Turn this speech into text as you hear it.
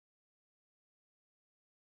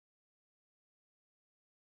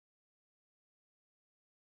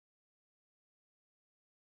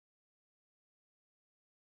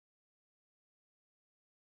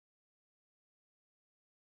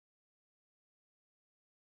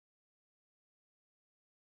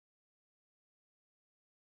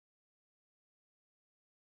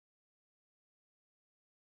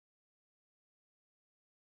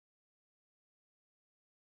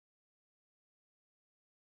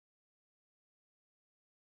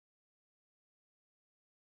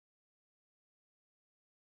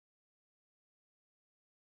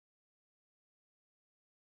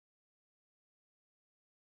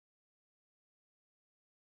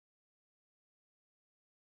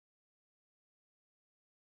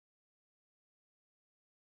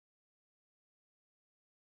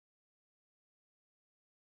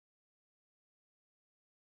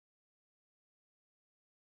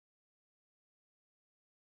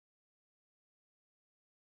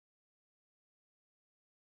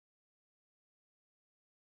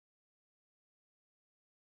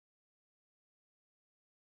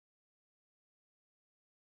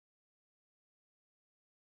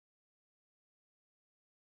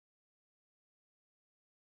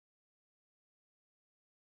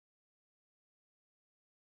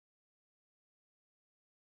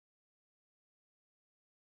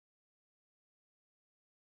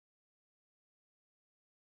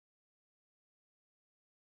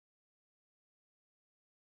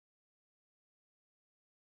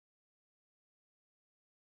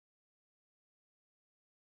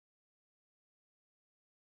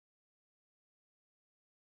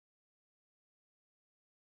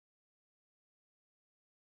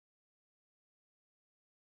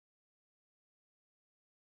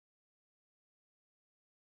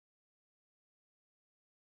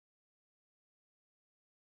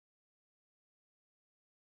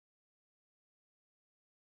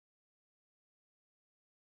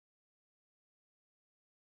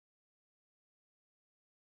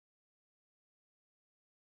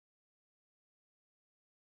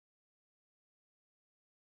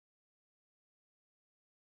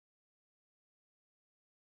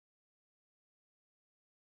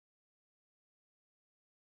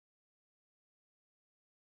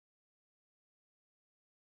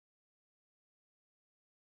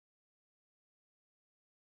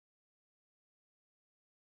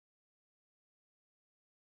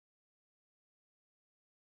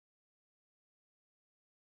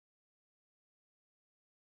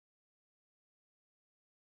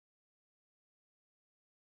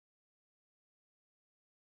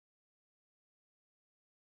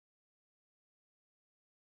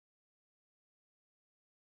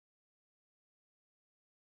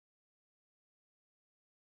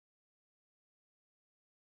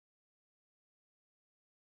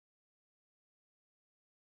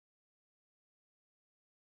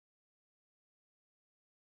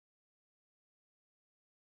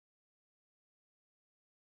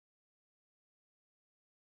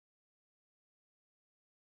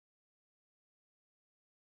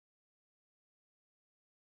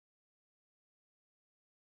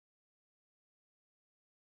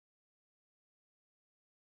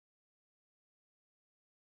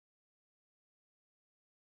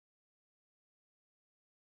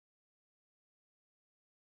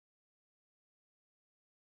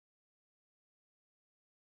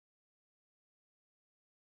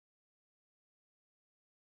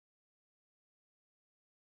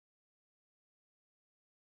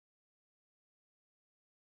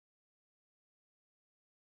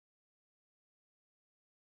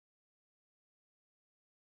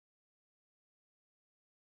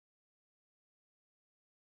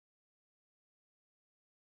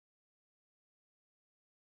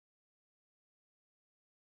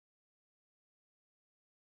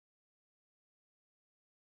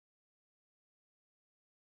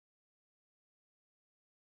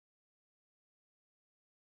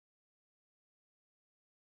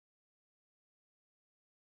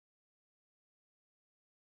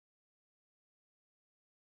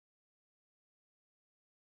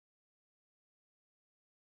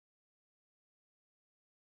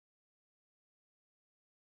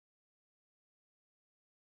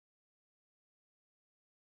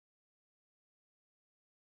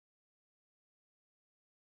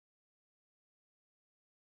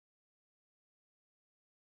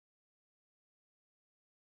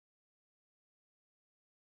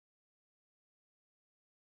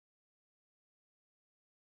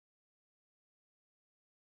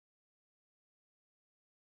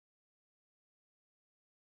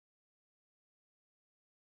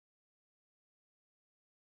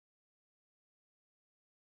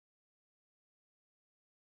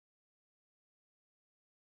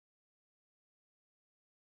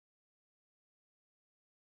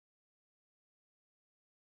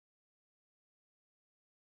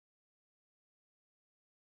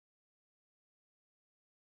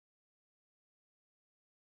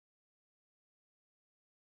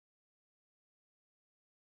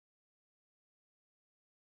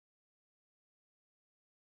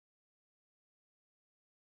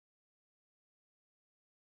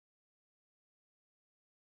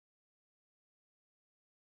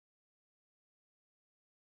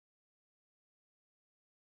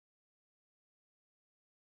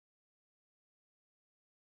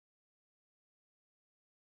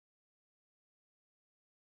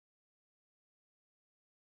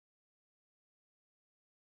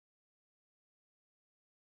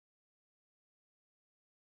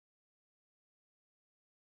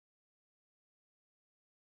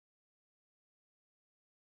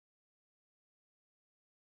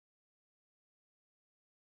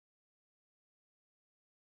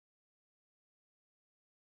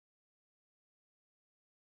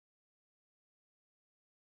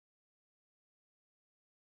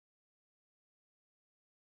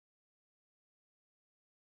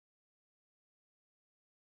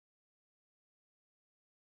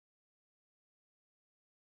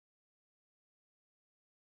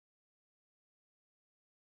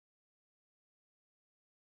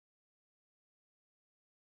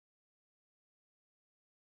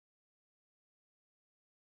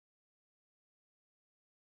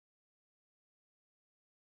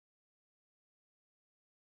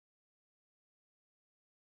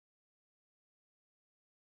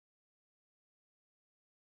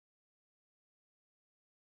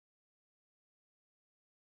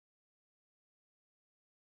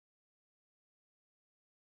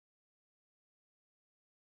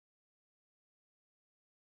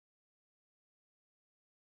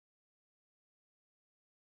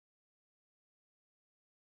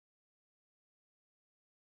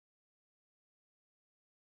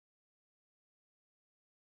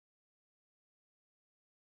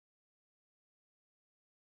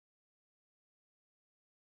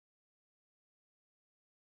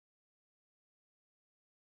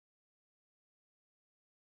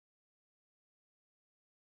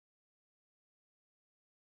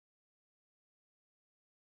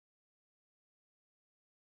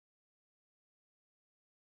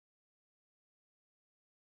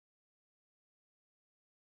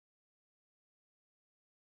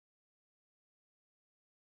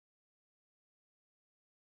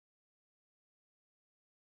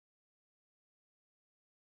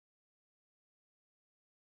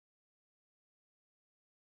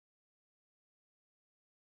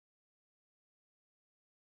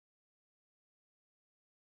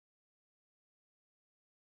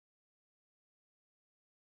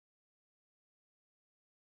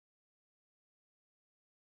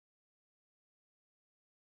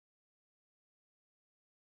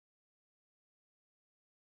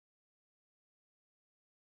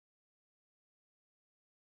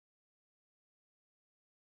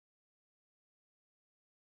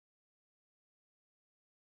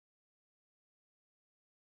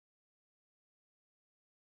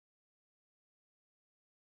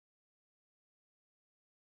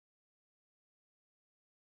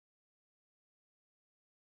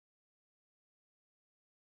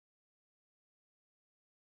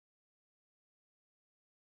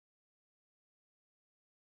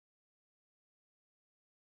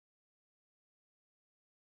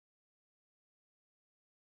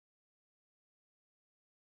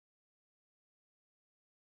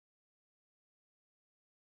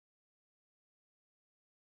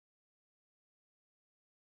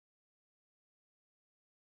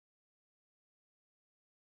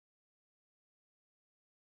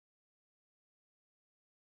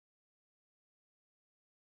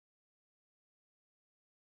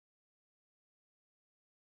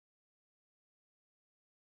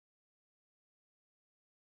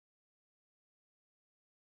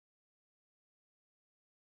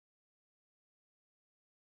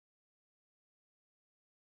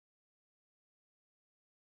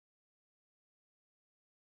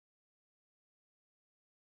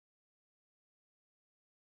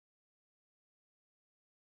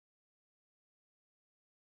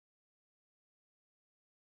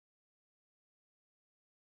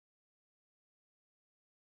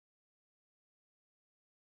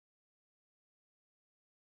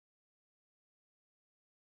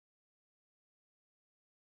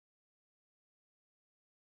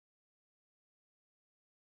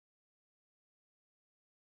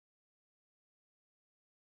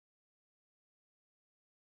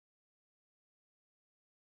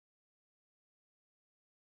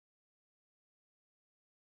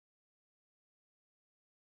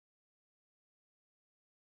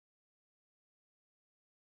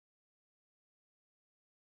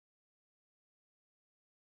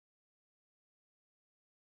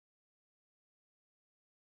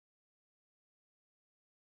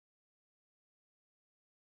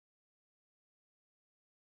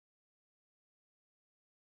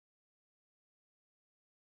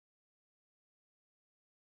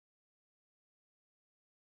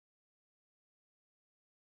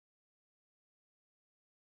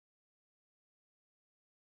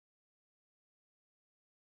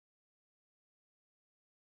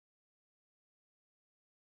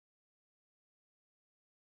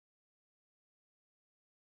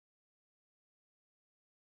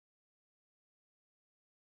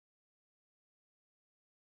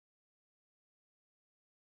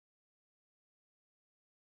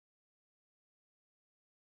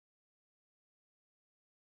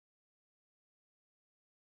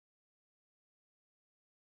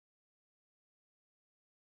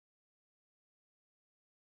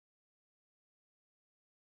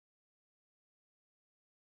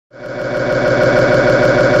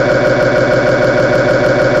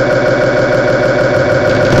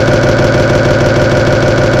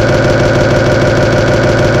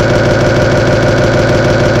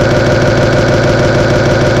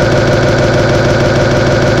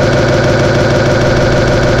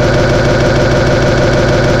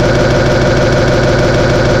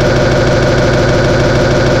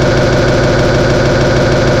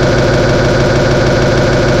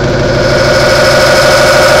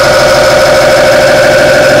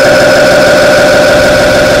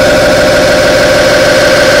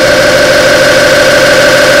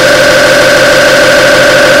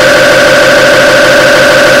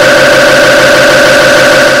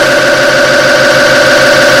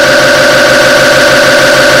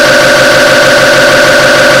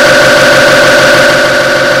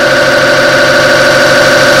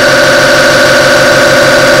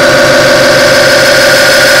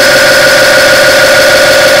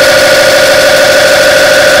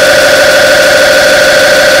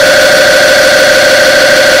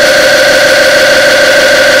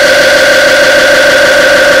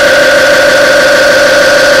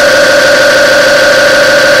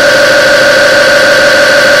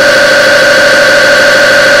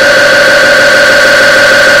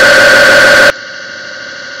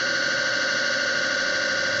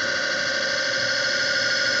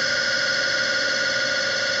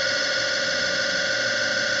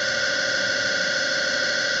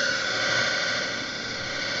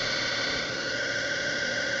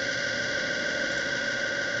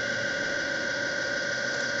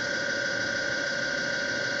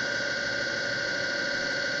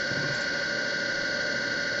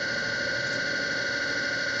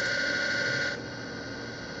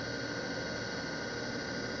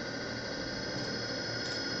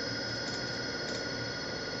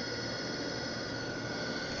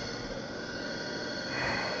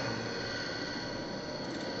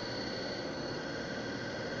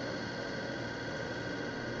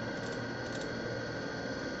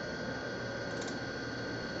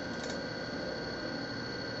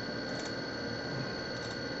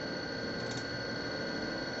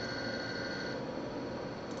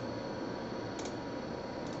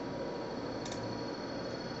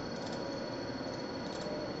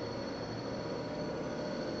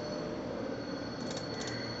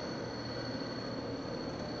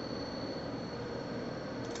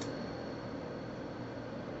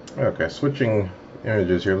Okay, switching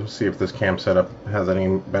images here. Let's see if this cam setup has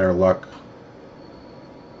any better luck.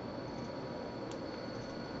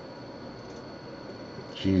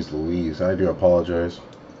 Jeez Louise, I do apologize.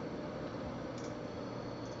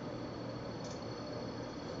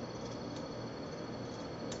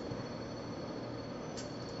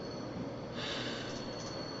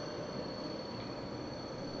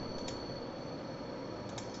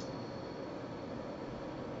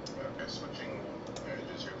 Okay, switching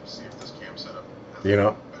images here. Let's see if this cam setup has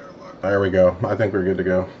better luck. There we go. I think we're good to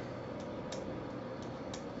go.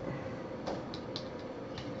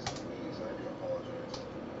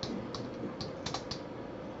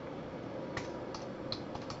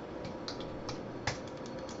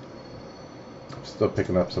 Still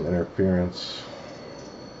picking up some interference.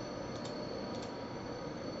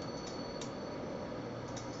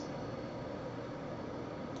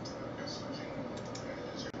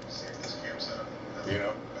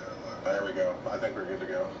 There we go. I think we're good to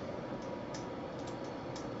go.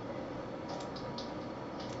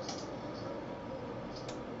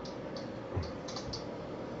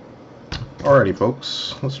 Alrighty,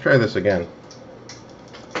 folks. Let's try this again.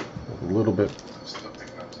 A little bit.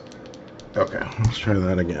 Okay, let's try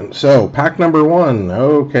that again. So, pack number 1.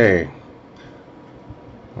 Okay.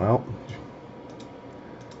 Well,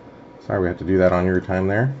 sorry we have to do that on your time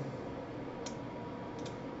there.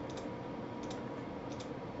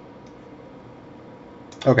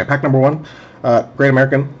 Okay, pack number 1. Great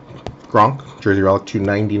American Gronk, Jersey Relic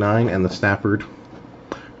 /299, and the Stafford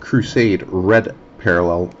Crusade Red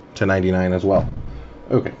Parallel /99 as well.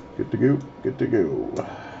 Okay, good to go, good to go.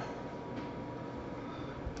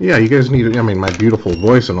 Yeah, you guys need, I mean, my beautiful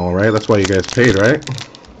voice and all, right? That's why you guys paid, right?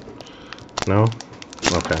 No?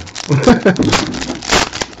 Okay.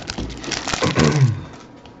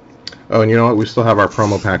 Oh, and you know what? We still have our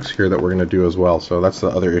promo packs here that we're going to do as well, so that's the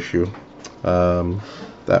other issue.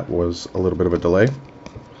 That was a little bit of a delay.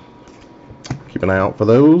 Keep an eye out for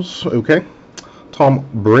those. Okay. Tom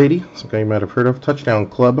Brady, some guy you might have heard of. Touchdown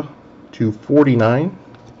Club /249.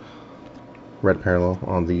 Red parallel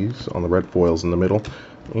on these, on the red foils in the middle.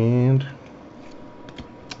 And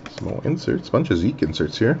some more inserts, bunch of Zeke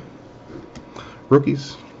inserts here.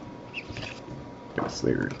 Rookies. Guess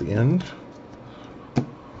there at the end.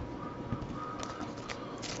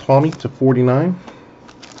 Tommy /49.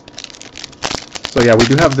 So yeah, we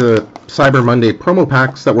do have the Cyber Monday promo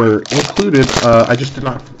packs that were included.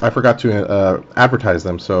 I forgot to advertise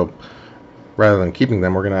them, so rather than keeping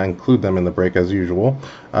them, we're going to include them in the break as usual.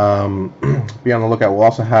 Be on the lookout. We'll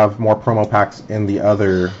also have more promo packs in the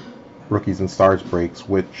other Rookies and Stars breaks,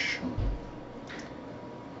 which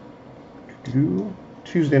do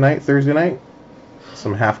Tuesday night, Thursday night.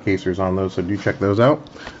 Some half casers on those, so do check those out.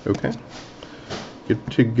 Okay.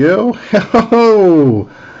 Good to go. Oh,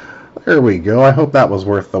 there we go. I hope that was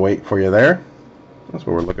worth the wait for you there. That's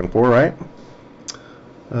what we're looking for, right?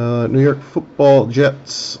 New York Football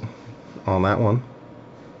Jets on that one.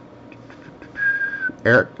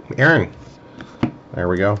 Aaron. There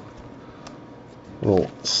we go. Little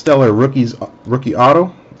stellar rookie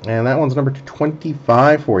auto. And that one's number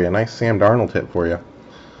 225 for you. Nice Sam Darnold hit for you.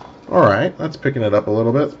 Alright, that's picking it up a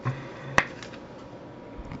little bit.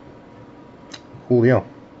 Julio.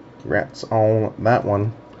 Congrats on that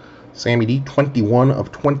one. Sammy D, 21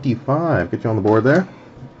 of 25. Get you on the board there.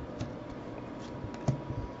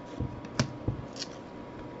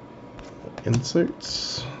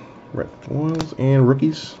 Inserts, red foils, and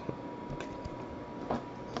rookies.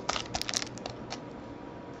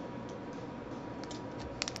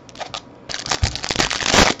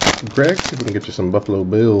 Greg, see if we can get you some Buffalo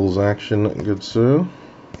Bills action. Good, sir.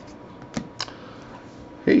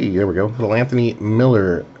 Hey, there we go. Little Anthony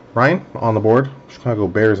Miller. Ryan on the board. Chicago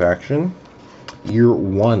Bears action. Year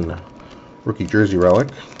 1. Rookie jersey relic.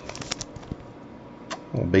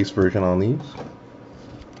 Little base version on these.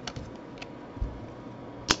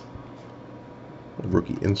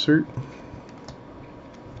 Rookie insert.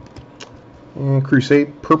 And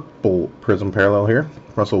Crusade purple prism parallel here.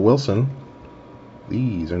 Russell Wilson.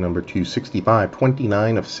 These are number 265.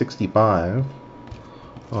 29 of 65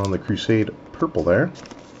 on the Crusade purple there.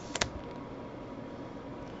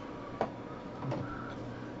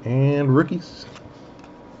 And rookies.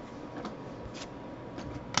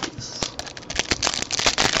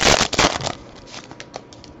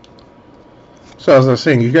 So as I was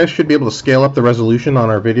saying, you guys should be able to scale up the resolution on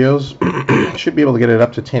our videos. Should be able to get it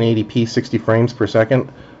up to 1080p, 60 frames per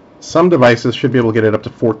second. Some devices should be able to get it up to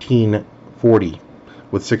 1440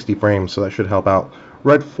 with 60 frames, so that should help out.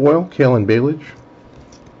 Red foil, Kalen Ballage.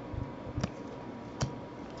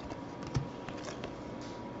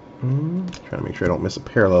 Trying to make sure I don't miss a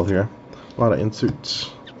parallel here. A lot of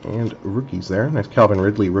inserts and rookies there. Nice Calvin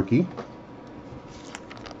Ridley rookie.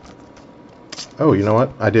 Oh, you know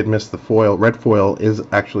what? I did miss the foil. Red foil is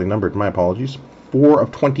actually numbered. My apologies. 4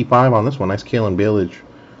 of 25 on this one. Nice Kalen Ballage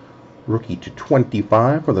rookie to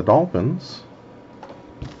 25 for the Dolphins.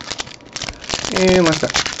 And let's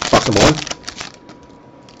box number 1.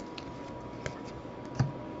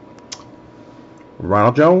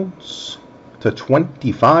 Ronald Jones to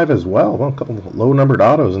 25 as well. Well, a couple of low-numbered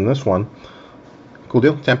autos in this one. Cool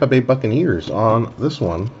deal. Tampa Bay Buccaneers on this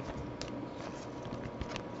one.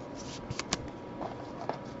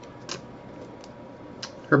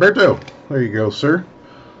 Roberto, there you go, sir.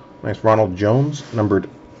 Nice Ronald Jones, numbered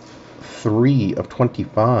 3 of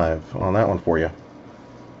 25 on that one for you.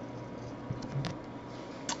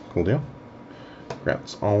 Cool deal.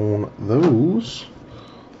 Congrats on those.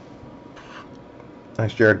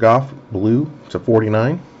 Nice Jared Goff, blue to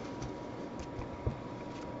 49.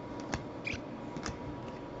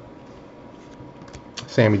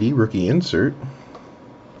 Sammy D, rookie insert.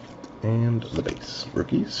 And the base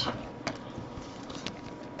rookies.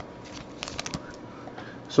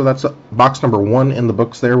 So that's box number 1 in the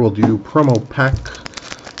books there. We'll do promo pack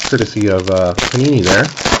courtesy of Panini there.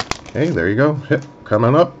 Okay, there you go. Hit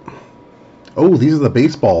coming up. Oh, these are the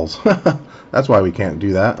baseballs. That's why we can't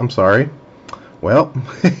do that. I'm sorry. Well,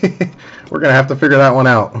 we're going to have to figure that one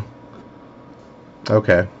out.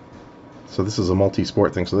 Okay. So this is a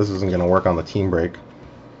multi-sport thing, so this isn't going to work on the team break.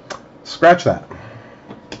 Scratch that.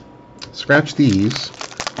 Scratch these.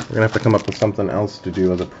 We're going to have to come up with something else to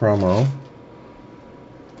do as a promo.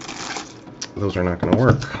 Those are not going to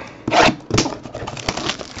work.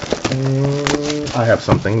 I have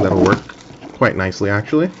something that'll work quite nicely,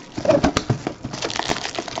 actually.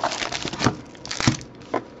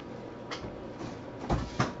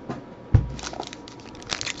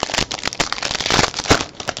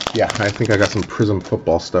 Yeah, I think I got some Prism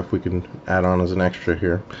football stuff we can add on as an extra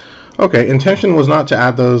here. Okay, intention was not to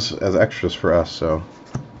add those as extras for us, so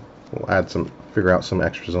we'll add some, figure out some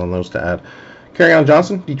extras on those to add. Kerryon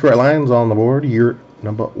Johnson, Detroit Lions on the board. Year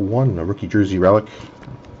number 1, a rookie jersey relic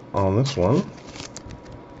on this one.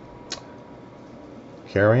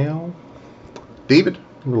 Kerryon. David,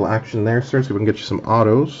 a little action there, sir. See if we can get you some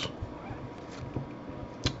autos.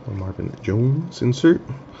 Marvin Jones insert.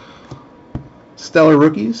 Stellar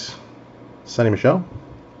rookies. Sonny Michel.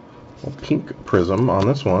 A pink prism on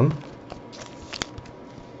this one.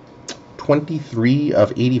 23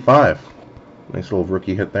 of 85. Nice little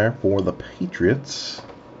rookie hit there for the Patriots.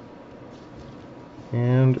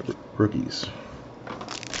 And rookies.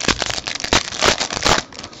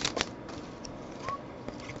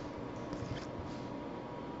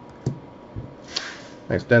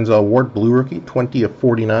 Nice Denzel Ward, blue rookie, 20 of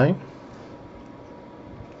 49.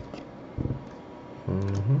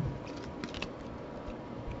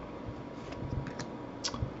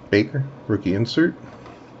 Baker, rookie insert.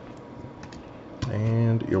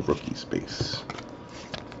 And your rookie space.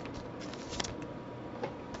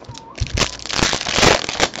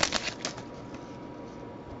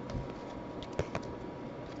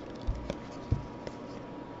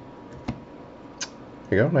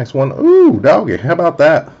 There you go, nice one. Ooh, doggy, how about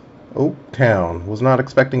that? Oaktown. Was not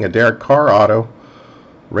expecting a Derek Carr auto.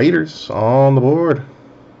 Raiders on the board.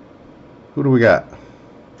 Who do we got?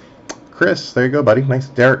 Chris, there you go, buddy. Nice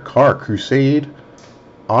Derek Carr Crusade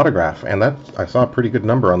autograph. And that, I saw a pretty good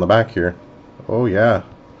number on the back here. Oh, yeah.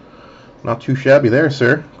 Not too shabby there,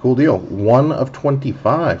 sir. Cool deal. 1 of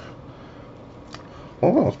 25.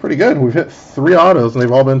 Oh, that's pretty good. We've hit 3 autos, and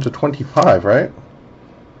they've all been to 25, right?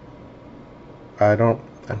 I'm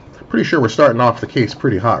pretty sure we're starting off the case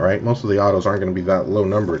pretty hot, right? Most of the autos aren't going to be that low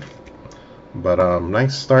numbered. But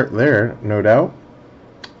nice start there, no doubt.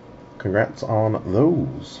 Congrats on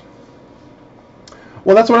those.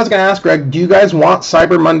 Well, that's what I was going to ask, Greg. Do you guys want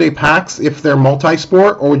Cyber Monday packs if they're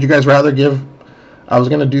multi-sport, or would you guys rather give... I was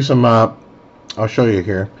going to do some... I'll show you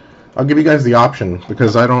here. I'll give you guys the option,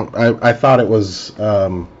 because I thought it was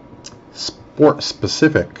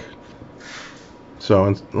sport-specific. So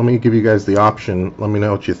let me give you guys the option. Let me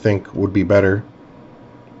know what you think would be better.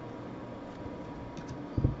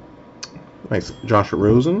 Nice Josh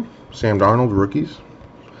Rosen, Sam Darnold, rookies.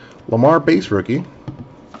 Lamar, base rookie.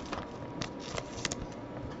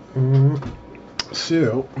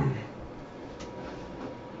 So,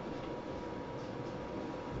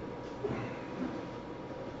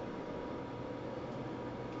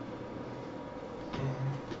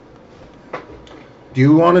 do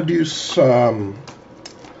you want to do some...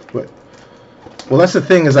 Well, that's the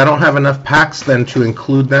thing, is I don't have enough packs then to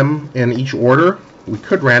include them in each order. We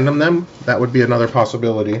could random them. That would be another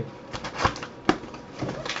possibility.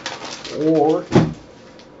 Or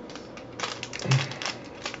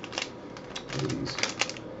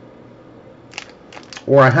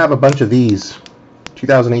I have a bunch of these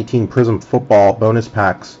 2018 Prism Football bonus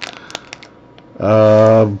packs.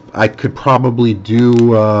 I could probably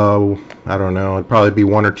do, I don't know, it'd probably be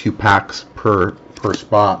 1 or 2 packs per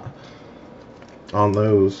spot on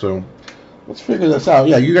those. So let's figure this out.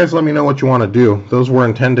 Yeah, you guys let me know what you want to do. Those were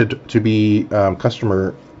intended to be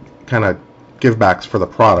customer kind of givebacks for the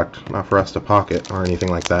product, not for us to pocket or anything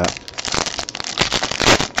like that.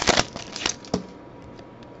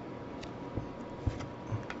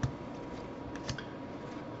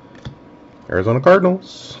 Arizona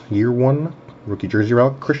Cardinals, year 1, rookie jersey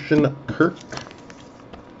relic, Christian Kirk.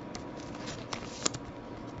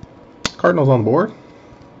 Cardinals on board.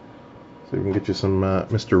 So we can get you some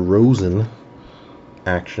Mr. Rosen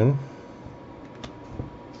action.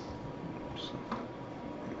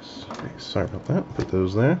 Sorry about that. Put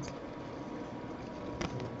those there.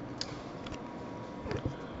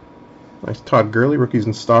 Nice Todd Gurley, Rookies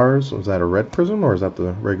and Stars. Was that a red prism or is that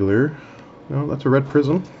the regular? No, that's a red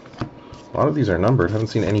prism. A lot of these are numbered. Haven't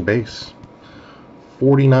seen any base.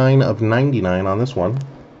 49 of 99 on this one.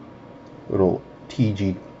 Little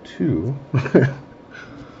TG2.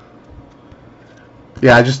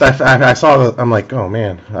 Yeah, I saw that. I'm like, oh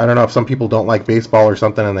man. I don't know if some people don't like baseball or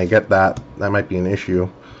something and they get that. That might be an issue.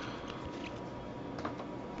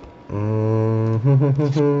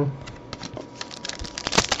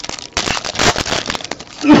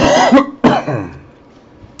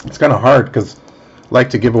 It's kind of hard because I like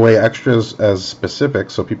to give away extras as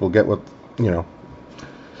specifics so people get what, you know,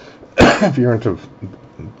 if you're into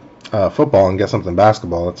football and get something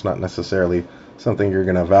basketball, it's not necessarily something you're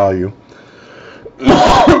going to value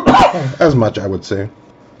as much, I would say.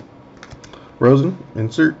 Rosen,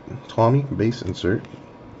 insert. Tommy, base insert.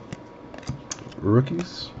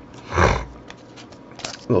 Rookies.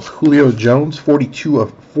 Little Julio Jones, 42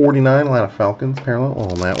 of 49, Atlanta Falcons, parallel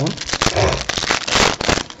on that one.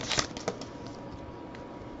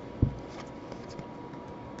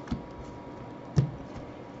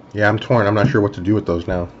 Yeah, I'm torn. I'm not sure what to do with those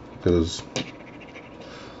now. Because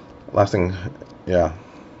last thing, yeah.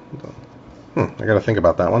 I got to think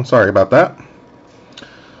about that one. Sorry about that.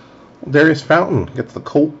 Darius Fountain gets the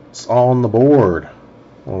Colts on the board.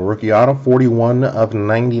 Little rookie auto, 41 of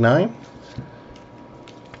 99.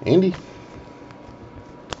 Andy.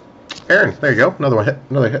 Aaron, there you go.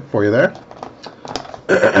 Another hit for you there.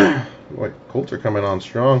 Boy, Colts are coming on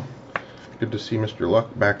strong. Good to see Mr. Luck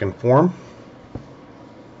back in form.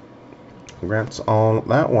 Congrats on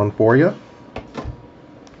that one for you.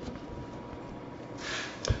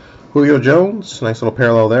 Julio Jones, nice little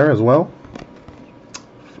parallel there as well.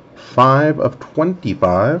 5 of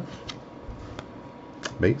 25.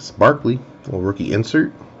 Base. Barkley, little rookie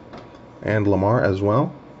insert. And Lamar as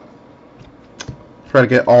well. Try to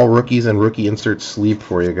get all rookies and rookie inserts sleeved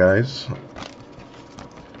for you guys.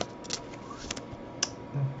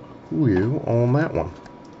 Julio on that one.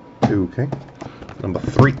 Okay. Number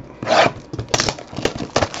 3.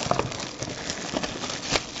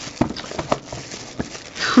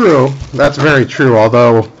 True. That's very true,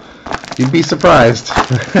 although you'd be surprised.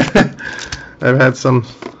 I've had some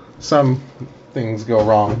things go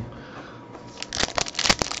wrong.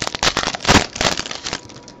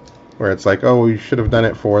 Where it's like, oh, you should have done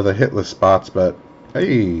it for the hit list spots, but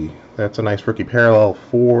hey, that's a nice rookie parallel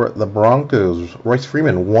for the Broncos. Royce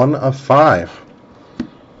Freeman, 1 of 5.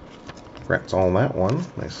 Congrats on that one.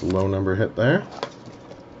 Nice low number hit there.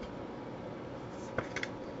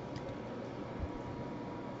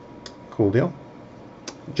 Cool deal.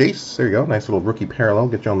 Jace, there you go. Nice little rookie parallel.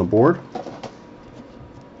 Get you on the board.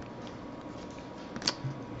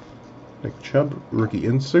 Nick Chubb, rookie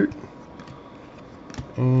insert.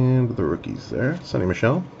 And the rookies there. Sonny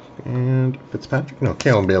Michel. And Fitzpatrick. No,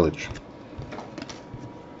 Kalen Ballage.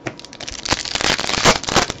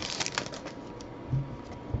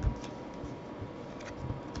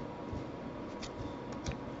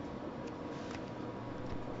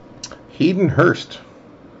 Hayden Hurst.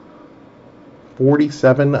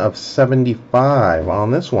 47 of 75 on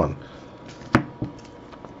this one.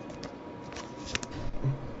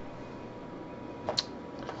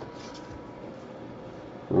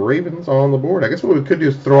 Ravens on the board. I guess what we could do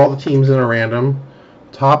is throw all the teams in a random.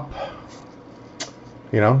 Top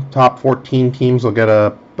 14 teams will get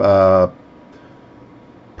a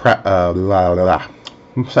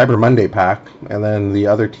Cyber Monday pack, and then the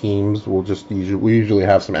other teams will just we usually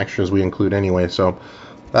have some extras we include anyway. So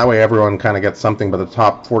That way everyone kind of gets something, but the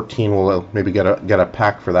top 14 will maybe get a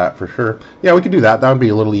pack for that for sure. Yeah, we could do that. That would be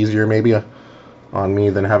a little easier maybe on me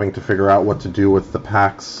than having to figure out what to do with the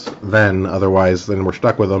packs then. Otherwise, then we're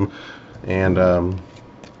stuck with them, and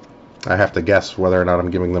I have to guess whether or not I'm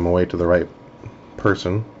giving them away to the right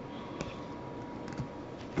person.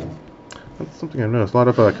 That's something I've noticed. A lot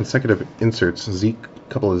of consecutive inserts. Zeke, a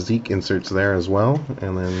couple of Zeke inserts there as well,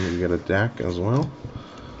 and then you get a Dak as well.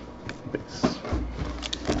 Base.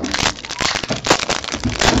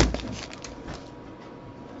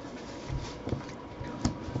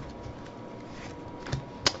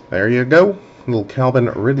 There you go. A little Calvin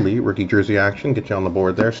Ridley rookie jersey action. Get you on the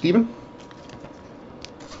board there, Steven.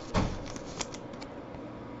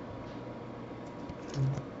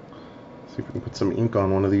 See if we can put some ink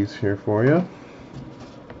on one of these here for you.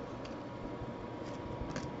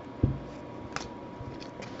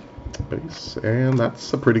 Base. And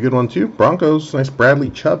that's a pretty good one too. Broncos. Nice Bradley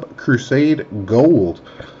Chubb Crusade Gold.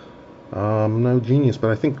 No genius,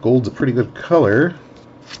 but I think gold's a pretty good color.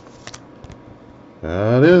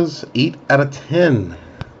 It is 8 out of 10.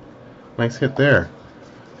 Nice hit there.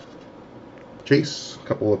 Chase, a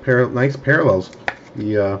couple of nice parallels.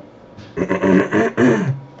 The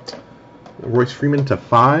Royce Freeman to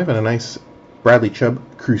 5, and a nice Bradley Chubb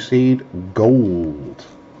Crusade Gold.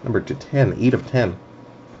 Number to 10, 8 of 10.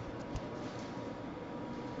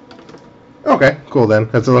 Okay, cool then.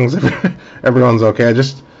 As long as everyone's okay. I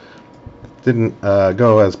just didn't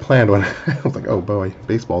go as planned when I was like, oh boy,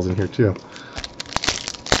 baseball's in here too.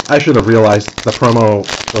 I should have realized the promo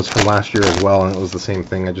was from last year as well, and it was the same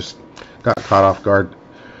thing. I just got caught off guard.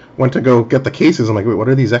 Went to go get the cases. I'm like, wait, what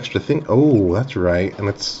are these extra things? Oh, that's right. And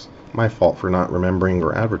it's my fault for not remembering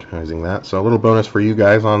or advertising that. So a little bonus for you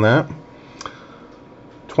guys on that.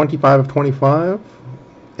 25 of 25.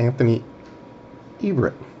 Anthony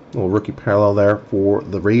Everett. Little rookie parallel there for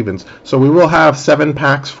the Ravens. So we will have 7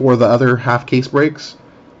 packs for the other half case breaks.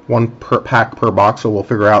 1 per pack per box. So we'll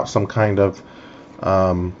figure out some kind of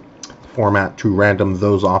format to random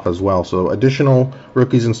those off as well. So additional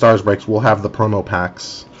rookies and stars breaks will have the promo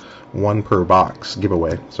packs, 1 per box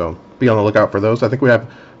giveaway. So be on the lookout for those. I think we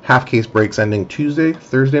have half case breaks ending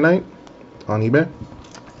Thursday night on eBay.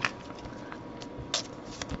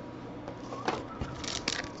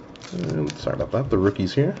 And sorry about that, the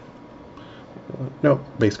rookies here. No,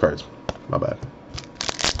 base cards. My bad.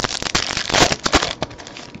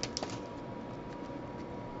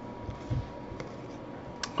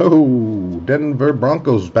 Oh, Denver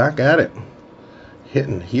Broncos back at it.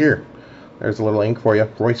 Hitting here. There's a little ink for you.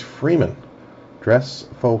 Royce Freeman. Dress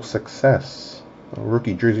for Success. A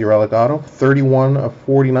rookie jersey relic auto. 31 of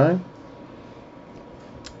 49.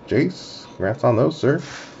 Jace, congrats on those, sir.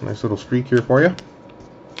 Nice little streak here for you.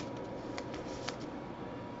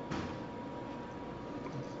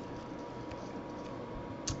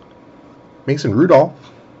 Mason Rudolph.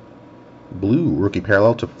 Blue rookie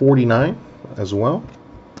parallel to 49 as well.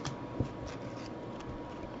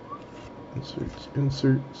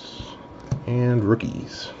 Inserts, and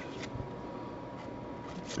rookies.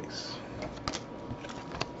 Base.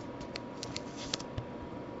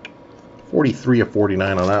 43 of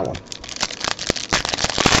 49 on that one.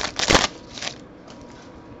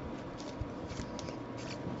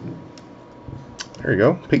 There you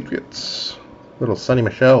go. Patriots. Little Sonny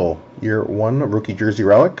Michel, year 1 rookie jersey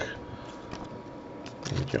relic.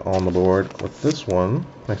 Get you on the board with this one.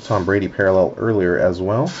 Nice Tom Brady parallel earlier as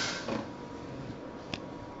well.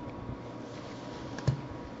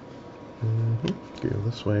 Go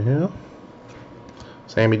this way here.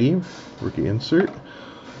 Sammy D, rookie insert.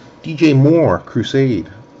 DJ Moore, Crusade.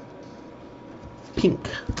 Pink.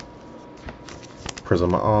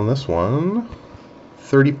 Prism on this one.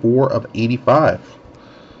 34 of 85.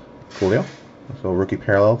 Coolio. So rookie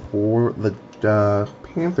parallel for the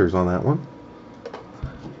Panthers on that one.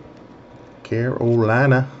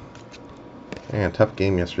 Carolina. Man, tough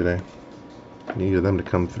game yesterday. Needed them to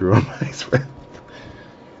come through on my spread.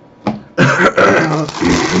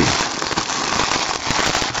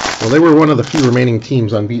 Well, they were one of the few remaining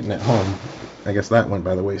teams unbeaten at home. I guess that went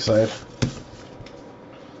by the wayside.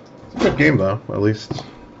 It's a good game, though, at least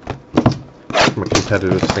from a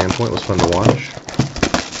competitive standpoint. It was fun to watch.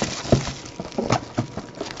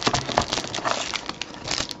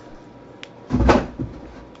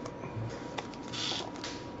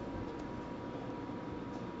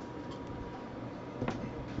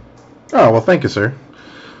 Oh, well, thank you, sir.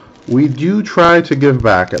 We do try to give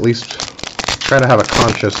back, at least try to have a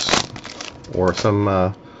conscious or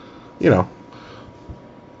some, you know,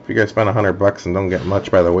 if you guys spend $100 and don't get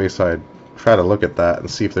much by the wayside, try to look at that and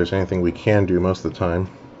see if there's anything we can do most of the time.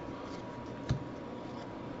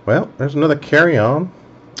 Well, there's another carry-on.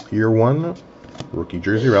 Year 1 rookie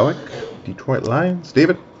jersey relic. Detroit Lions.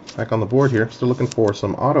 David, back on the board here. Still looking for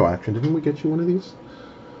some auto action. Didn't we get you one of these?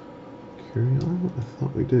 Carry-on? I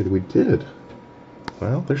thought we did. We did.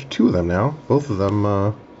 Well, there's 2 of them now. Both of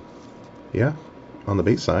them, yeah, on the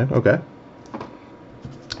base side. Okay.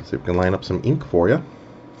 See if we can line up some ink for you.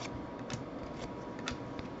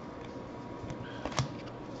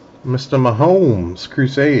 Mr. Mahomes,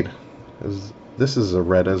 Crusade. This is a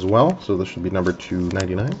red as well, so this should be number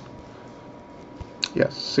 299.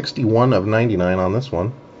 Yes, 61 of 99 on this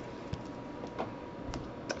one.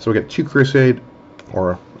 So we get 2 Crusade,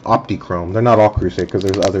 or Optichrome. They're not all Crusade because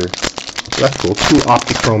there's other. So that's cool. 2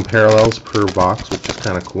 Optichrome parallels per box, which is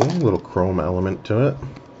kind of cool. A little chrome element to it.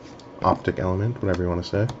 Optic element, whatever you want to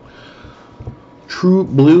say. True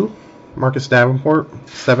Blue, Marcus Davenport,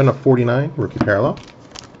 7 of 49, rookie parallel.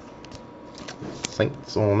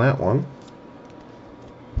 Saints on that one.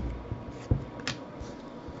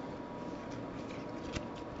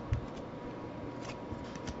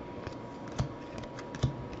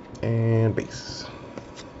 And base.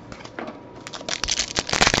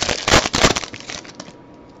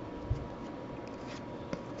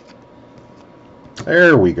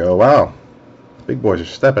 There we go. Wow. Big boys are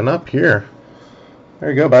stepping up here.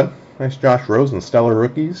 There you go, bud. Nice Josh Rosen, Stellar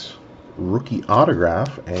Rookies. Rookie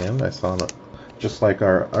autograph. And I saw it just like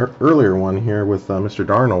our earlier one here with Mr.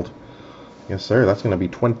 Darnold. Yes, sir. That's going to be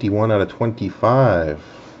 21 out of 25.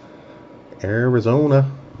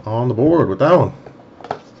 Arizona on the board with that one.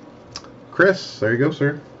 Chris, there you go,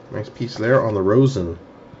 sir. Nice piece there on the Rosen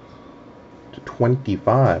to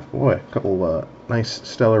 25. Boy, a couple nice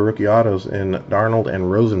stellar rookie autos in Darnold and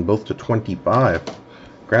Rosen, both to 25.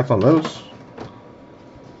 Congrats on those.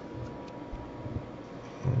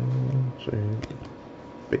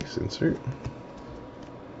 Base insert.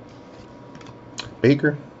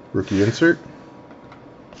 Baker, rookie insert.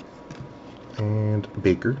 And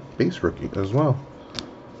Baker, base rookie as well.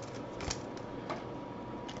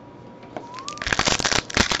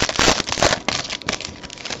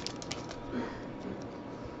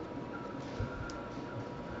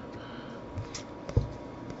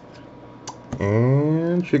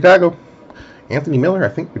 And Chicago. Anthony Miller, I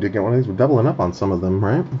think we did get one of these. We're doubling up on some of them,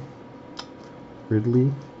 right?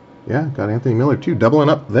 Ridley. Yeah, got Anthony Miller too. Doubling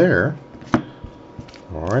up there.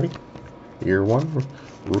 Alrighty. Year 1.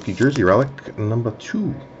 Rookie jersey relic number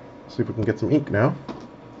 2. See if we can get some ink now.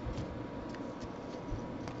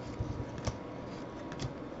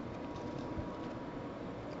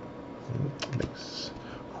 Nice.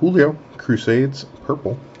 Julio, Crusades,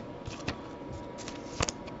 purple.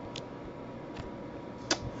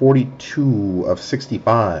 42 of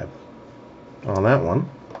 65 on that one.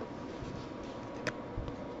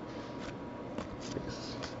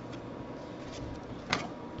 Nice.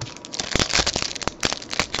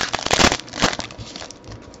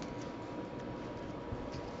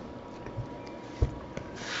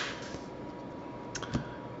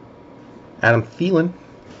 Adam Thielen,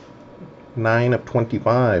 9 of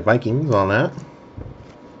 25 Vikings on that.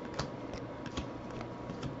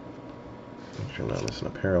 Not missing a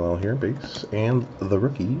parallel here, base, and the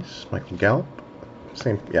rookies. Michael Gallup,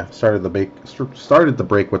 same, yeah. Started the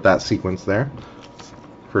break with that sequence there.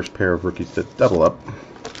 First pair of rookies to double up.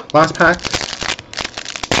 Last pack,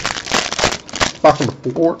 box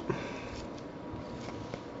number 4.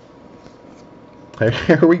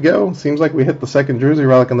 Here we go. Seems like we hit the second jersey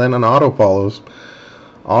relic, and then an auto follows.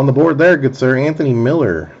 On the board there, good sir. Anthony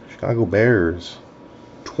Miller, Chicago Bears,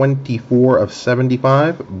 24 of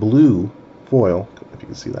 75, blue. Foil, if you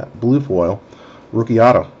can see that. Blue foil. Rookie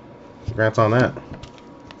auto. Congrats on that.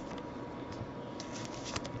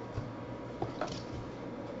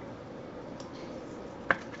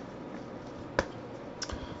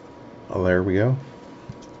 Oh, there we go.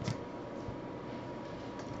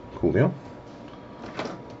 Cool deal.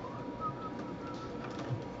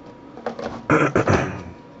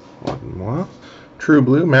 One more. True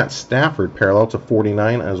Blue, Matt Stafford, parallel to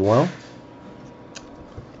 49 as well.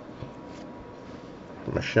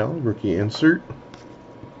 Michelle, rookie insert.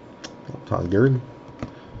 Todd Gurley.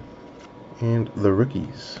 And the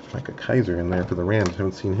rookies. Micah Kaiser in there for the Rams.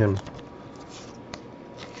 Haven't seen him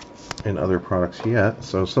in other products yet.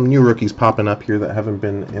 So some new rookies popping up here that haven't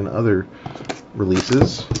been in other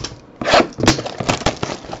releases.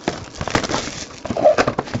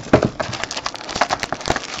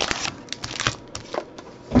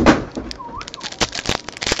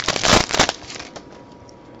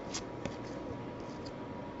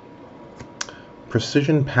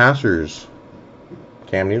 Precision Passers,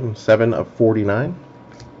 Cam Newton, 7 of 49.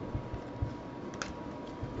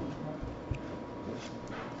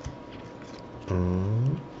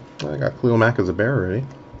 got Khalil Mack as a bear already.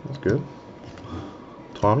 That's good.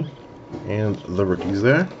 Tommy. And the rookies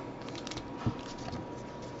there.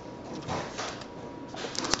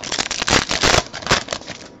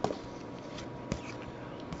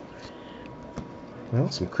 Well,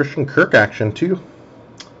 some Christian Kirk action too.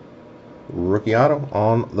 Rookie auto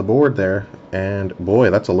on the board there. And boy,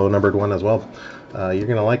 that's a low numbered one as well. You're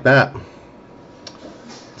going to like that.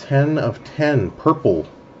 10 of 10. Purple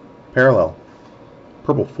parallel.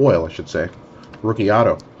 Purple foil, I should say. Rookie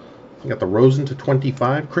auto. You got the Rosen to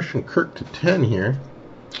 25. Christian Kirk to 10 here.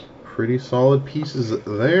 Pretty solid pieces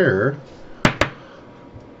there.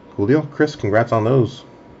 Cool deal. Chris, congrats on those.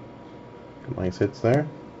 Nice hits there.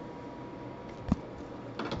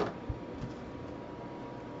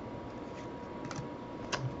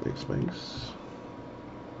 Big space.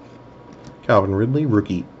 Calvin Ridley,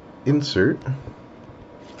 rookie insert.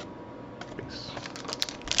 Base.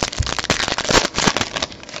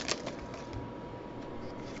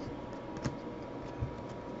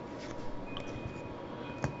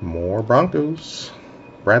 More Broncos.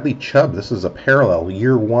 Bradley Chubb, this is a parallel,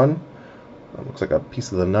 year one. That looks like a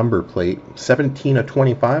piece of the number plate. 17 of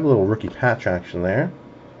 25, a little rookie patch action there.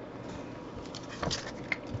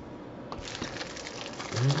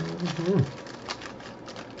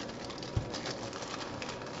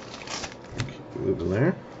 Keep moving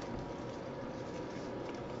there.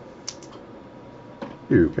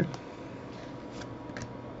 Okay.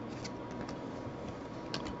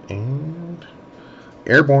 And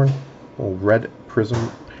Airborne, little red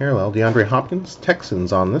prism parallel. DeAndre Hopkins,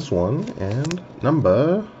 Texans on this one, and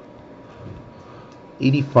number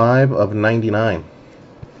 85 of 99.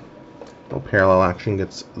 Little parallel action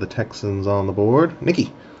gets the Texans on the board.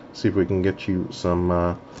 Nikki, see if we can get you some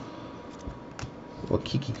little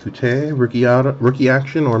Kiki Kute rookie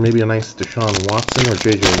action, or maybe a nice Deshaun Watson or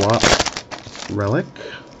JJ Watt relic.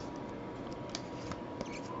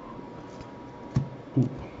 Ooh.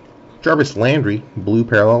 Jarvis Landry, blue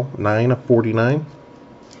parallel, 9 of 49.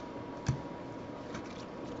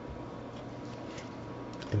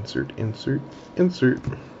 Insert, insert, insert.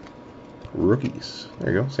 Rookies.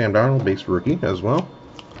 There you go. Sam Darnold, base rookie as well.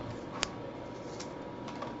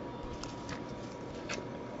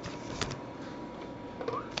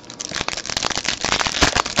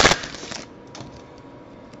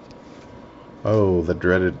 Oh, the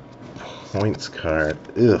dreaded points card.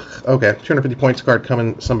 Ugh. Okay, 250 points card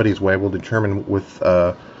coming somebody's way. We'll determine with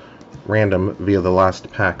random via the last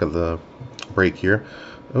pack of the break here.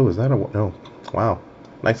 Oh, is that a... No. Wow.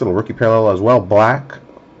 Nice little rookie parallel as well. Black.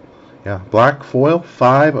 Yeah, black foil,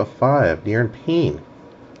 5 of 5. De'Aaron Payne.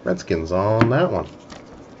 Redskins on that one.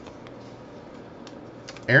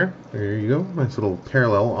 Aaron, there you go. Nice little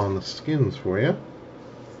parallel on the skins for you.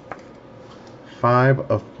 5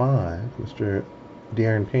 of 5. Mr.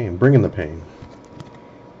 De'Aaron Payne. Bringing the pain.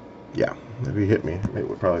 Yeah, if he hit me, it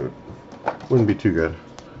would probably wouldn't be too good.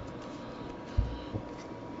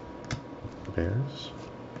 Bears.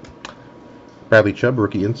 Bradley Chubb,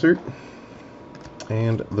 rookie insert.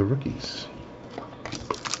 And the rookies.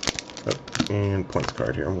 Oh, and points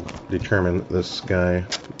card here. We'll determine this guy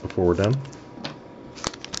before we're done.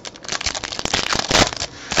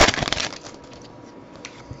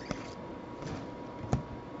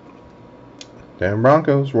 Denver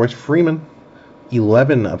Broncos, Royce Freeman,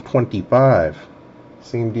 11 of 25.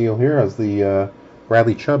 Same deal here as the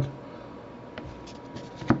Bradley Chubb.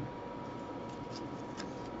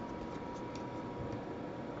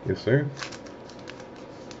 Yes, sir.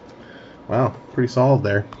 Wow, pretty solid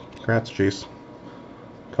there. Congrats, Chase.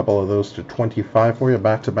 A couple of those to 25 for you,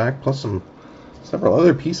 back to back, plus several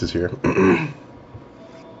other pieces here.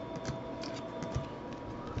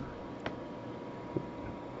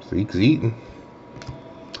 Zeke's eating.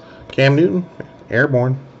 Cam Newton,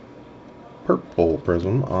 Airborne, purple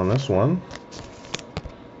prism on this one.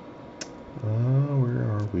 Where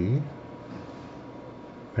are we?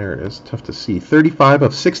 There it is. Tough to see. 35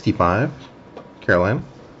 of 65. Carolina.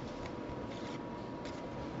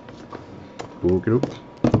 Book.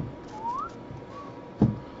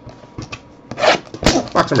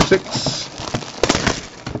 Box number 6.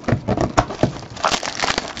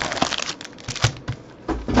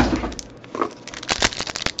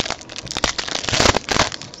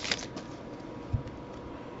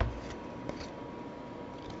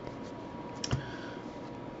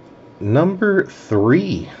 Number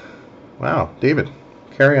 3. Wow, David,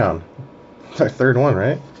 carry on. It's our third one,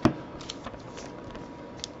 right?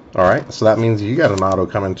 Alright, so that means you got an auto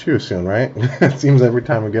coming too soon, right? It seems every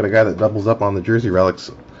time we get a guy that doubles up on the jersey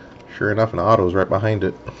relics, sure enough, an auto's right behind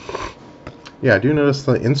it. Yeah, I do notice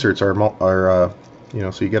the inserts are you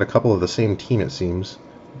know, so you get a couple of the same team, it seems.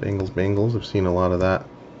 Bengals. I've seen a lot of that.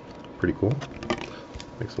 Pretty cool.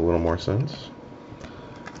 Makes a little more sense.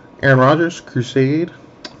 Aaron Rodgers, Crusade,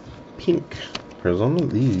 pink prism.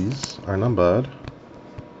 These are numbered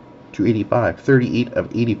 285. 38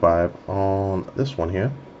 of 85 on this one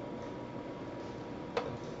here.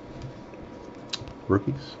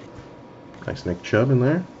 Rookies. Nice Nick Chubb in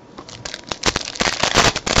there.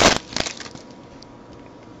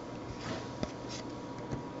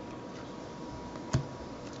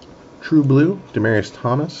 True Blue, Demaryius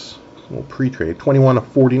Thomas. A little pre-trade. 21 of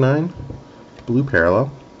 49. Blue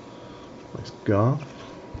parallel. Nice Goff.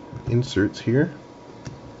 Inserts here.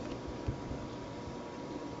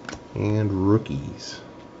 And rookies.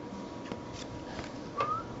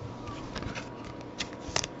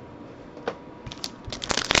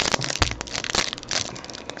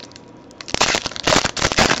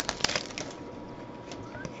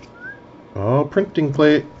 Oh, printing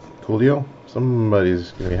plate. Cool deal.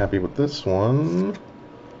 Somebody's going to be happy with this one.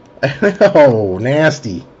 Oh,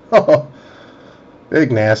 nasty. Oh,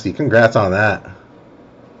 big nasty. Congrats on that.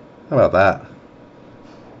 How about that?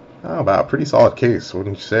 How about a pretty solid case,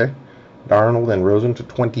 wouldn't you say? Darnold and Rosen to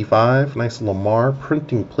 25. Nice Lamar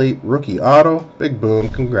printing plate rookie auto. Big boom.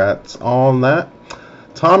 Congrats on that.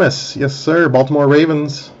 Thomas, yes sir. Baltimore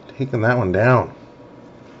Ravens taking that one down.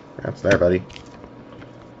 Congrats there, buddy.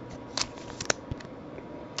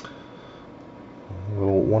 A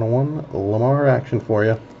little 101 Lamar action for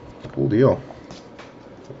you. Cool deal.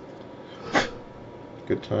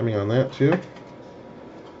 Good timing on that too.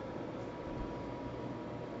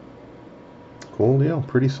 Cool deal.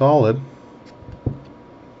 Pretty solid.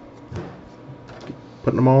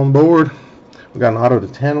 Putting them all on board. We got an auto to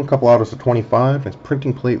 10, a couple autos to 25. Nice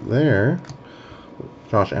printing plate there.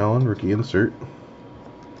 Josh Allen, rookie insert.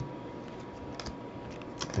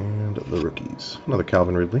 And the rookies. Another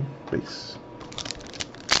Calvin Ridley base.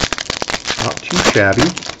 Not too shabby.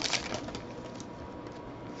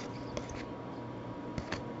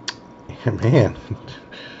 And man,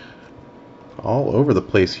 all over the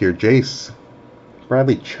place here. Jace,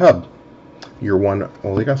 Bradley Chubb, year one.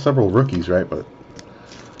 Well, they got several rookies, right? But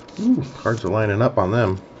ooh, cards are lining up on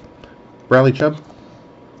them. Bradley Chubb,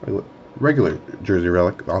 regular jersey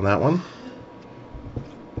relic on that one.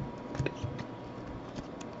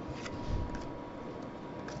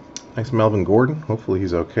 Nice Melvin Gordon. Hopefully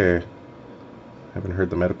he's okay. Haven't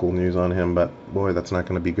heard the medical news on him, but boy, that's not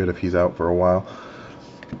going to be good if he's out for a while.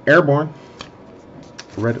 Airborne.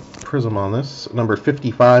 Red prism on this. Number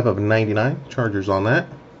 55 of 99. Chargers on that.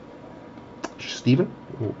 Steven.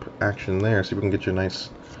 Action there. See if we can get you a nice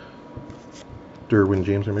Derwin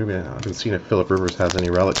James, or maybe I haven't seen if Phillip Rivers has any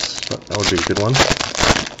relics, but that would be a good one.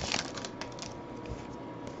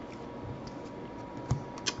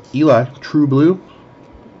 Eli. True Blue.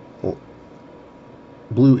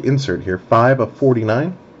 Blue insert here, 5 of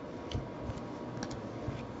 49.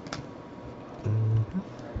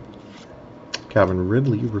 Calvin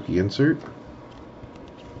Ridley, rookie insert.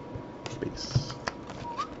 Base.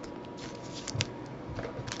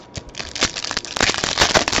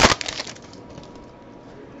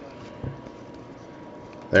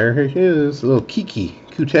 There he is, a little Kiki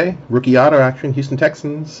Kute, rookie auto action, Houston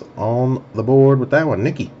Texans on the board with that one.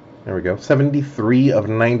 Nicky, there we go, 73 of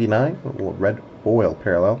 99, a little red foil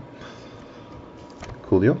parallel.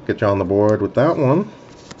 Cool deal, get you on the board with that one.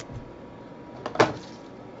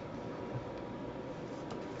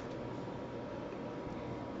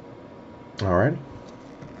 Alright.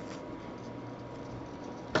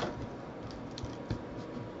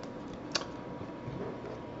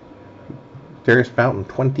 Darius Fountain,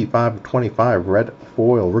 25 of 25, red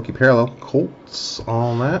foil, rookie parallel. Colts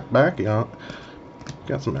on that back. Got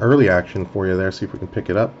some early action for you there. See if we can pick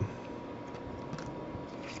it up.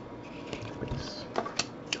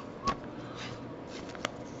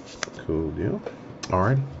 Cool deal.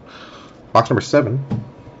 Alright. Box number 7.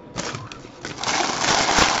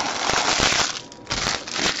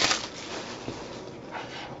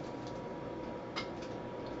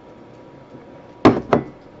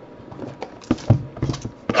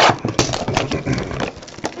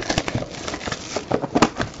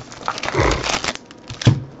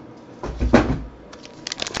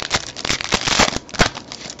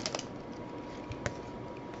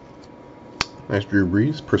 Nice Drew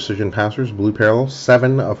Brees, precision passers, blue parallel,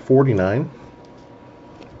 7 of 49.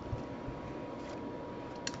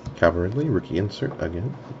 Calvin Ridley, rookie insert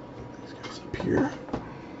again. These guys up here.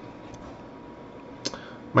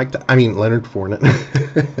 Leonard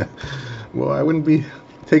Fournette. Well, I wouldn't be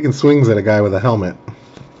taking swings at a guy with a helmet.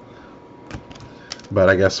 But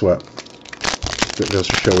I guess what? It goes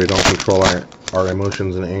to show we don't control our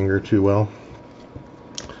emotions and anger too well.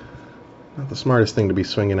 Not the smartest thing to be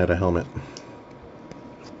swinging at a helmet.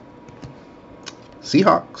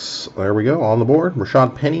 Seahawks, there we go, on the board.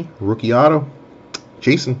 Rashad Penny, rookie auto.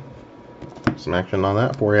 Jason, some action on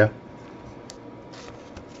that for you.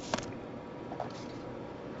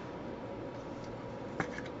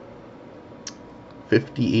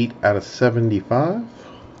 $58 out of 75.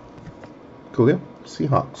 Cool deal.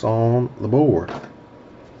 Seahawks on the board.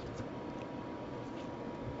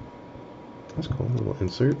 That's cool. A little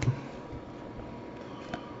insert.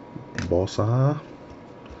 Bossa.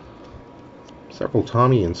 Several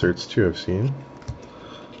Tommy inserts too, I've seen.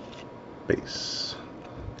 Base.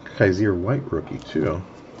 Kaiser White rookie too.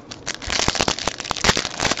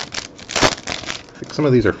 I think some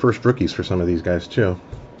of these are first rookies for some of these guys too.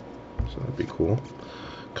 So that'd be cool.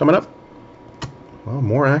 Coming up, well,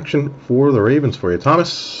 more action for the Ravens for you.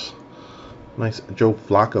 Thomas, nice Joe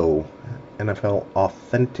Flacco, NFL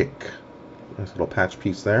Authentic. Nice little patch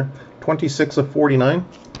piece there. 26 of 49.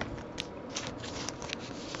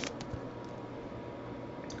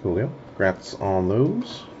 Cool deal. Congrats on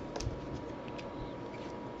those.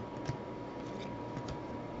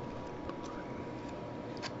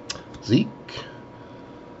 Zeke.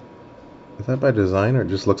 Is that by design, or it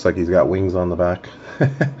just looks like he's got wings on the back?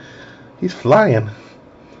 He's flying.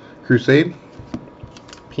 Crusade.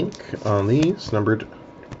 Pink on these, numbered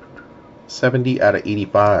 70 out of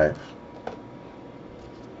 85.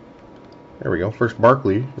 There we go. First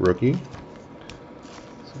Barkley rookie. So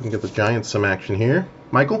we can get the Giants some action here.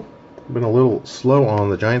 Michael, been a little slow on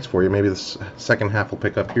the Giants for you. Maybe the second half will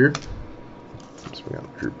pick up here. So we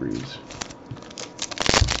got Drew Brees.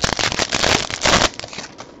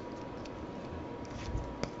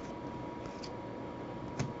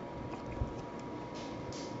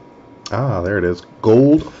 Ah, there it is.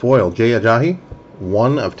 Gold foil. Jay Ajayi.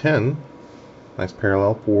 1 of 10. Nice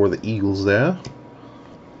parallel for the Eagles there.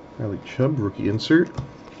 Riley Chubb, rookie insert.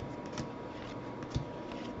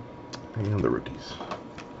 And the rookies.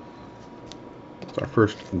 It's our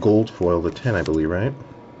first gold foil, the 10, I believe, right?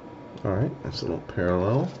 Alright, nice little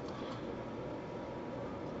parallel.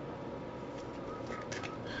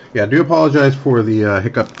 Yeah, I do apologize for the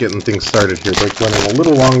hiccup getting things started here. Break's running a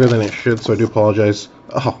little longer than it should, so I do apologize.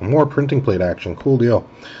 Oh, more printing plate action. Cool deal.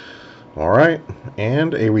 Alright,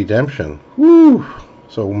 and a redemption. Woo!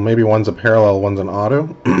 So maybe one's a parallel, one's an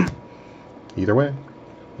auto. Either way.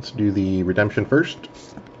 Let's do the redemption first.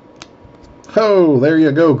 Oh, there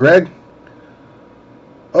you go, Greg.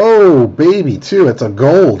 Oh, baby, too. It's a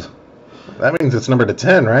gold. That means it's numbered to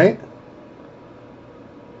 10, right?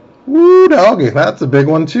 Woo, doggy. That's a big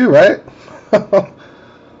one, too, right?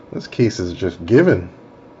 This case is just given.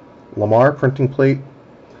 Lamar, printing plate,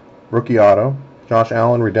 rookie auto. Josh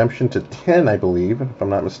Allen, redemption to 10, I believe, if I'm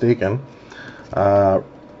not mistaken.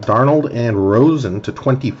 Darnold and Rosen to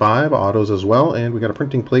 25, autos as well. And we got a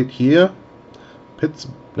printing plate here.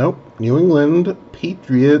 New England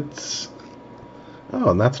Patriots.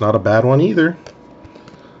 Oh, and that's not a bad one either.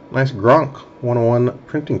 Nice Gronk 101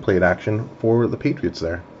 printing plate action for the Patriots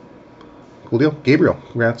there. Cool deal. Gabriel,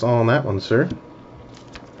 congrats on that one, sir.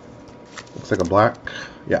 Looks like a black,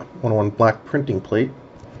 101 black printing plate.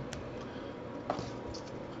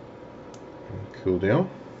 Cool deal.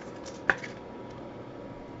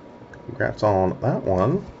 Congrats on that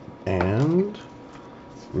one. And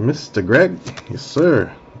Mr. Greg, yes sir.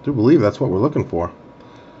 I do believe that's what we're looking for.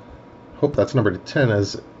 Hope that's numbered to 10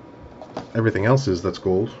 as everything else is that's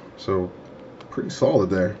gold. So pretty solid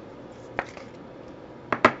there.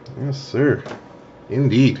 Yes sir.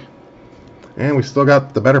 Indeed. And we still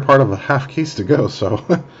got the better part of a half case to go, so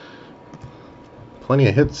plenty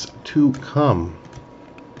of hits to come.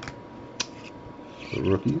 The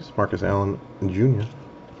rookies, Marcus Allen Jr.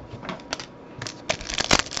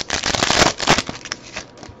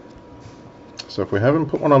 So if we haven't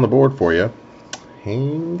put one on the board for you,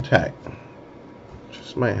 hang tight.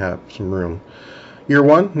 Just might have some room. Year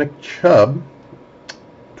 1, Nick Chubb,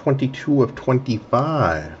 22 of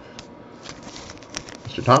 25.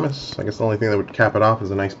 Mr. Thomas, I guess the only thing that would cap it off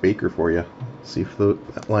is a nice Baker for you. See if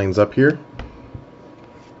that lines up here.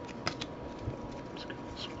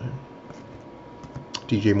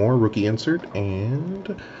 DJ Moore, rookie insert,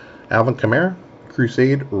 and Alvin Kamara,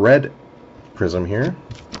 Crusade red prism here.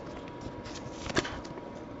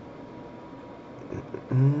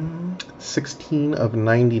 16 of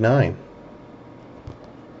 99.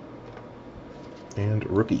 And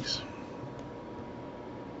rookies.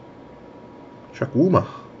 Chuck Wooma.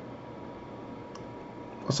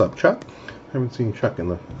 What's up, Chuck? Haven't seen Chuck in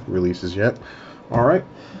the releases yet. Alright.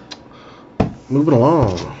 Moving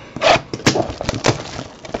along.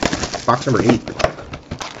 Box number 8.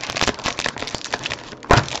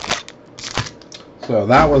 So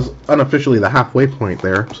that was unofficially the halfway point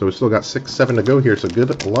there. So we still got 6, 7 to go here. So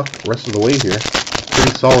good luck rest of the way here.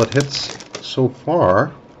 Pretty solid hits so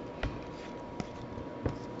far.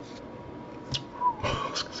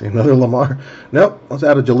 Let's see another Lamar. Nope. Let's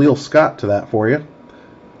add a Jaleel Scott to that for you.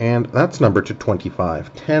 And that's number to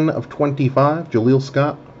 25. 10 of 25. Jaleel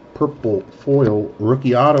Scott. Purple foil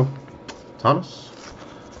rookie auto. Thomas.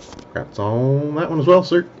 Congrats on that one as well,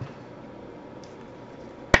 sir.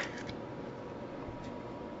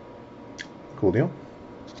 Cool deal.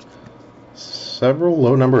 Several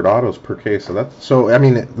low-numbered autos per case, so I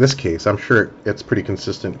mean, this case, I'm sure it's pretty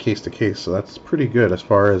consistent case to case, so that's pretty good as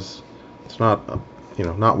far as it's not, you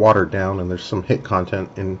know, not watered down, and there's some hit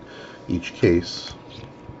content in each case.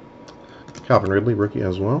 Calvin Ridley, rookie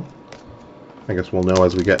as well. I guess we'll know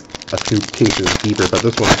as we get a few cases deeper, but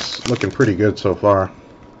this one's looking pretty good so far.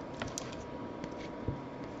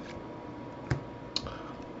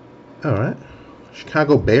 All right.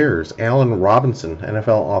 Chicago Bears, Allen Robinson, NFL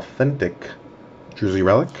Authentic, Jersey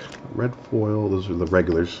Relic, red foil, those are the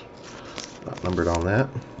regulars, not numbered on that.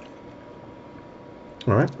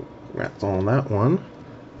 Alright, congrats on that one.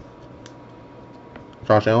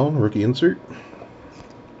 Josh Allen, rookie insert.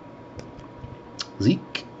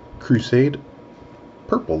 Zeke, Crusade,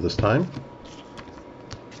 purple this time.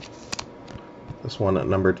 This one at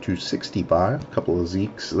number 265, a couple of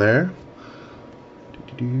Zekes there.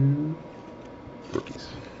 Rookies.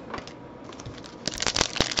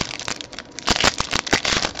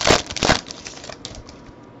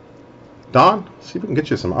 Don, see if we can get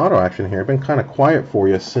you some auto action here. I've been kind of quiet for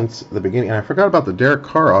you since the beginning. And I forgot about the Derek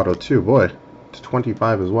Carr auto too. Boy, to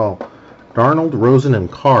 25 as well. Darnold, Rosen,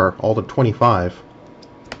 and Carr, all to 25.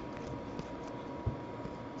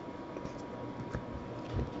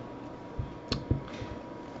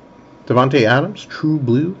 Devontae Adams, True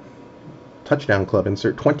Blue. Touchdown Club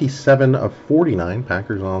insert, 27 of 49.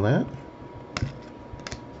 Packers on that.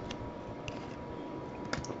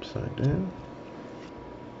 Upside down.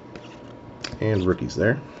 And rookies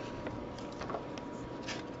there.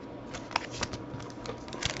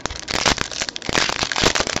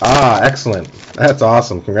 Ah, excellent. That's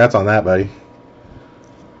awesome. Congrats on that, buddy.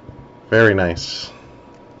 Very nice.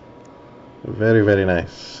 Very, very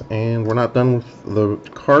nice. And we're not done with the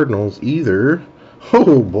Cardinals either.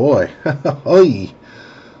 Oh boy. Oy.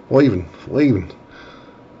 Waving.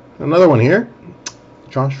 Another one here.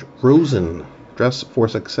 Josh Rosen. Dress for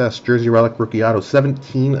Success. Jersey Relic Rookie Auto.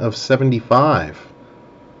 17 of 75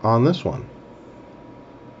 on this one.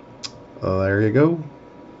 There you go.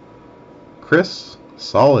 Chris,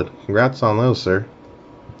 solid. Congrats on those, sir.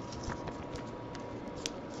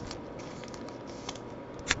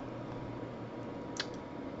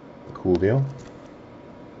 Cool deal.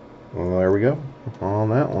 Well, there we go. On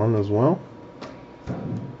that one as well.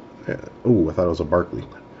 Oh, I thought it was a Barkley.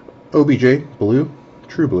 OBJ, blue,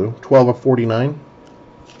 true blue, 12 of 49.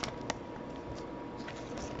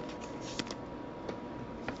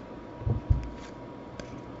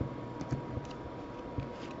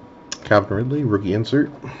 Calvin Ridley, rookie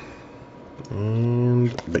insert.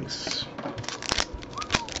 And base.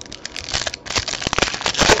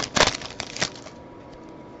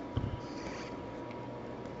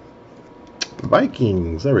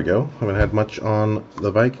 Vikings, there we go. Haven't had much on the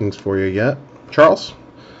Vikings for you yet. Charles,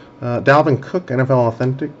 Dalvin Cook, NFL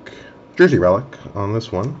Authentic, Jersey Relic on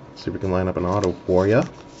this one. See if we can line up an auto for you.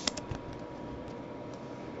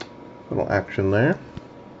 Little action there.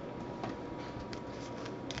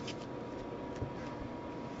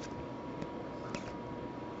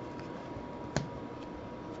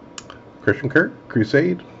 Christian Kirk,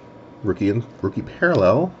 Crusade, rookie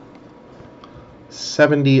parallel.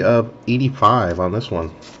 70 of 85 on this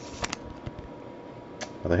one.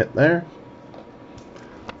 Another hit there.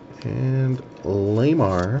 And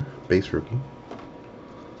Lamar, base rookie.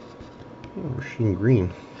 Oh, Rasheem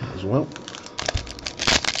Green as well.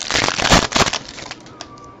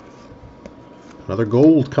 Another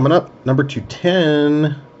gold coming up. Number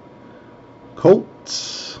 210.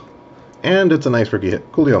 Colts. And it's a nice rookie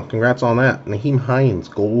hit. Cool deal. Congrats on that. Naheem Hines,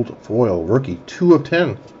 gold foil rookie. 2 of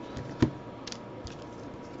 10.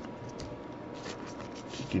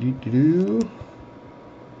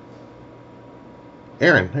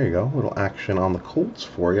 Aaron, there you go. Little action on the Colts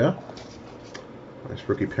for you. Nice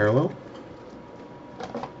rookie parallel.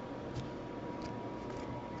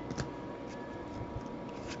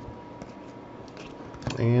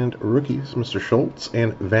 And rookies, Mr. Schultz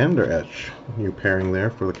and Van Der Esch. New pairing there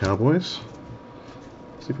for the Cowboys.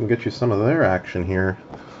 See if we can get you some of their action here.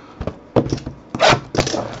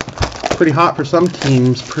 Pretty hot for some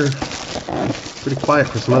teams. Pretty quiet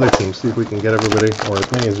for some other teams. See if we can get everybody, or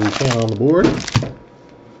as many as we can, on the board.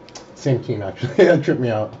 Same team, actually. It tripped me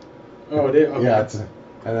out. Oh, it did? Okay. Yeah,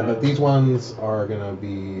 and then, but these ones are going to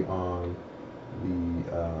be on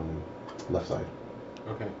the left side.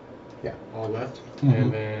 Okay. Yeah. All left? Mhm.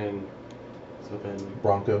 And then, so then,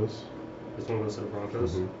 Broncos. this one goes to the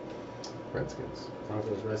Broncos? Mhm. Redskins.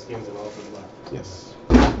 Broncos, Redskins, and all to the left. Yes.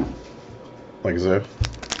 Like so.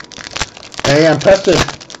 Hey, I'm tested.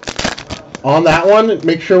 On that one,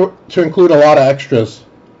 make sure to include a lot of extras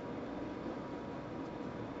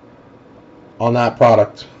on that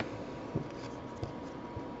product.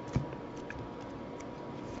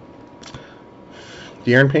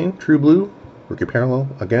 De'Aaron Payne, True Blue, rookie parallel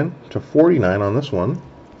again to 49 on this one.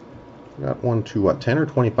 Got one to what, 10 or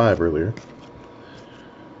 25 earlier.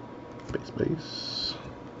 Base.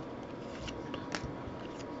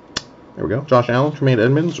 There we go. Josh Allen, Tremaine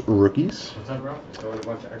Edmonds, rookies. What's that, bro? So a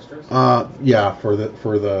bunch of extras? Yeah, for the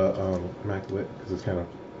Immaculate, because it's kind of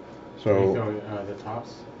so. Are you throwing the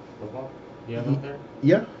tops football? You have out there?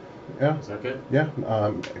 Yeah. Is that good? Yeah.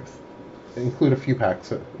 Include a few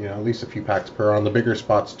packs, at least a few packs per on the bigger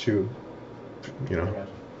spots too.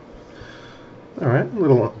 All right,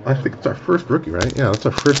 I think it's our first rookie, right? Yeah, that's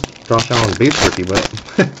our first Josh Allen base rookie, but.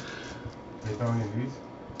 Are you throwing in these?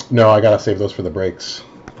 No, I gotta save those for the breaks.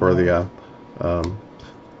 For the,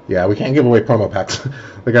 yeah, we can't give away promo packs.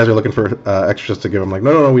 The guys are looking for extras to give them. Like,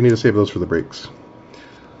 no, we need to save those for the breaks.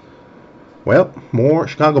 Well, more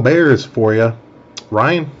Chicago Bears for you,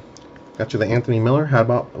 Ryan. Got you the Anthony Miller. How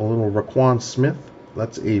about a little Raquan Smith?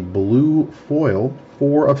 That's a blue foil,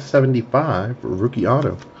 4 of 75 rookie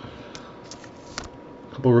auto.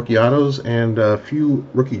 A couple rookie autos and a few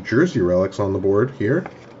rookie jersey relics on the board here.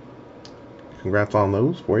 Congrats on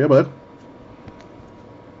those for you, bud.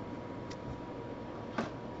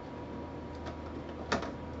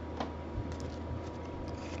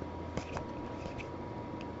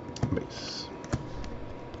 Base.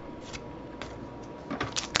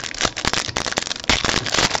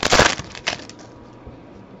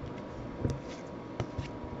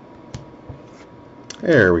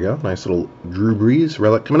 There we go. Nice little Drew Brees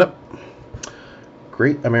relic coming up.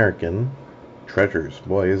 Great American Treasures.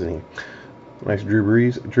 Boy, isn't he. Nice Drew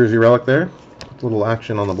Brees jersey relic there. A little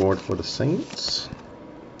action on the board for the Saints.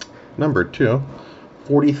 Number 2.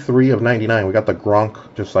 43 of 99. We got the Gronk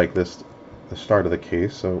just like this, the start of the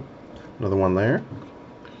case. So another one there.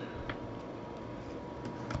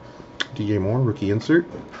 DJ Moore, rookie insert.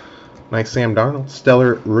 Nice Sam Darnold.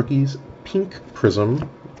 Stellar Rookies Pink Prism.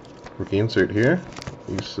 Rookie insert here.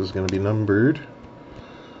 This is going to be numbered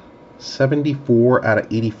 74 out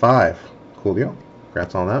of 85. Cool deal.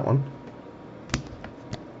 Congrats on that one.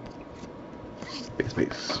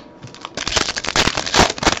 Base.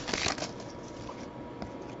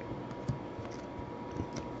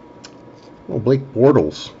 Well, Blake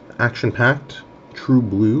Bortles, action-packed, True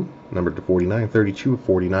Blue, numbered to 49, 32 of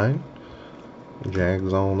 49.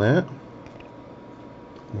 Jags on that.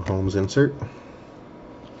 Mahomes insert.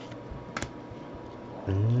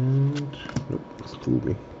 And nope, this fooled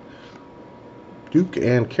me. Duke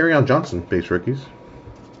and Kerryon Johnson base rookies.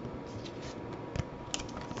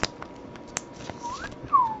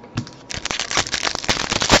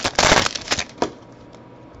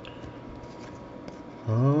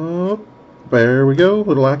 There we go.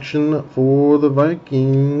 Little action for the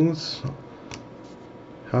Vikings.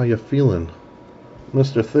 How you feeling,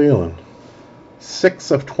 Mr. Thielen?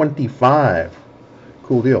 6 of 25.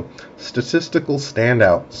 Cool deal. Statistical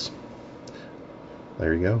standouts.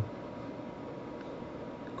 There you go.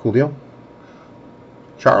 Cool deal.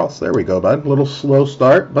 Charles, there we go, bud. Little slow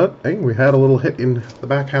start, but hey, we had a little hit in the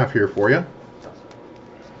back half here for you.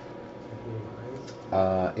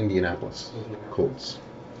 Indianapolis Colts.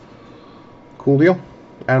 Cool deal.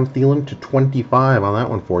 Adam Thielen to 25 on that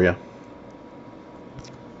one for you.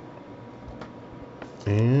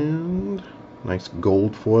 And nice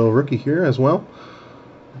gold foil rookie here as well.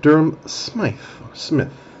 Durham Smith.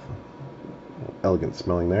 Elegant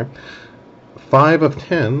smelling there. 5 of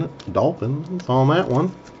 10 Dolphins on that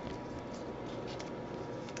one.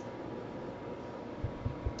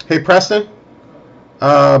 Hey, Preston.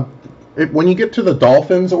 When you get to the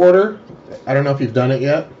Dolphins order, I don't know if you've done it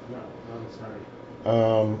yet.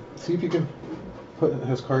 See if you can put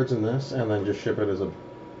his cards in this and then just ship it as a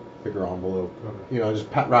bigger envelope. Okay. Just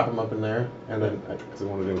wrap them up in there, and then because I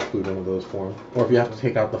wanted to include one of those for him. Or if you have to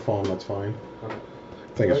take out the foam, that's fine. Okay.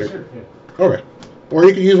 Thank you, sir. Yeah. Okay. Or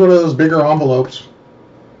you could use one of those bigger envelopes,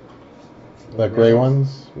 the gray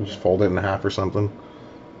ones. And just fold it in half or something.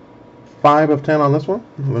 5 of 10 on this one.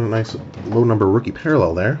 A nice low number rookie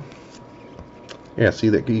parallel there. Yeah, see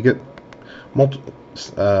that you get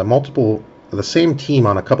multiple the same team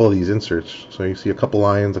on a couple of these inserts. So you see a couple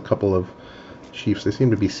Lions, a couple of Chiefs. They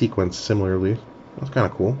seem to be sequenced similarly. That's kind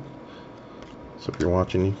of cool. So if you're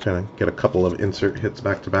watching, you kind of get a couple of insert hits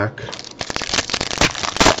back to back.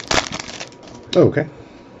 Okay.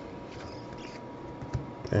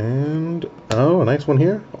 And, oh, a nice one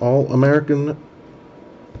here. All American,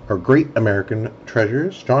 or Great American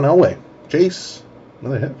Treasures. John Elway. Jace,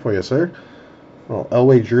 another hit for you, sir. Well,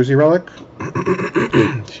 Elway jersey relic.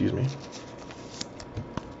 Excuse me.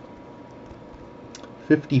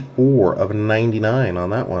 54 of 99 on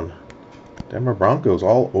that one. Denver Broncos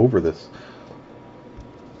all over this.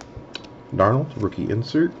 Darnold, rookie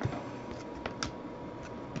insert.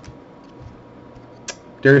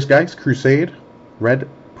 Darius Geis, Crusade. Red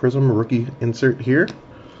Prism rookie insert here.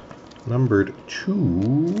 Numbered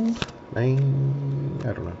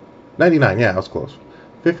 99. Yeah, I was close.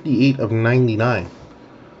 58 of 99.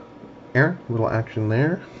 Aaron, little action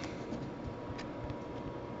there.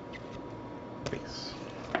 Base.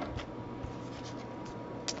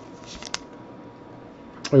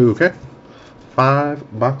 Okay.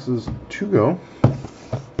 5 boxes to go.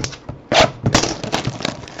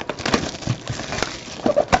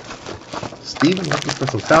 Steven, looking for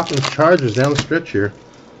some Falcons Chargers down the stretch here.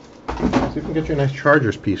 See if we can get you a nice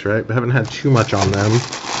Chargers piece, right? We haven't had too much on them.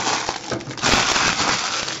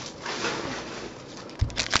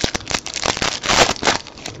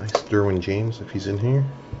 Nice Derwin James if he's in here.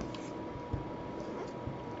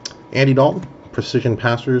 Andy Dalton, Precision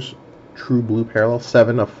Passers, True Blue Parallel,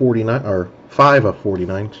 7 of 49, or 5 of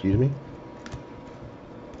 49, excuse me.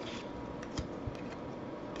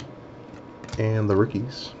 And the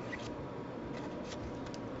rookies.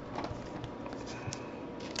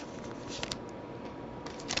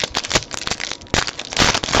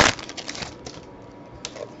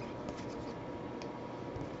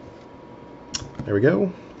 There we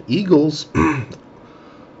go. Eagles.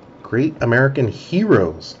 Great American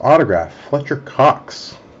Heroes. Autograph. Fletcher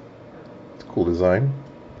Cox. It's a cool design.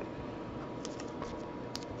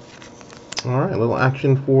 Alright, a little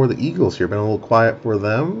action for the Eagles here. Been a little quiet for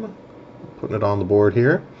them. Putting it on the board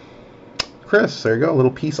here. Chris, there you go. A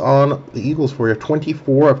little piece on the Eagles for you.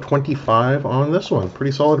 24 of 25 on this one.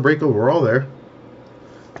 Pretty solid break overall there.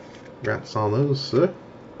 Congrats on those, sir.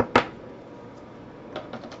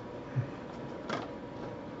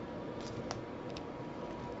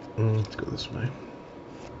 Let's go this way.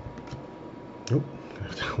 Nope.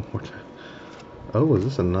 One more time. Oh, is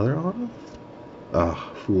this another auto?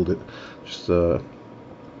 Ah, fooled it. Just alright.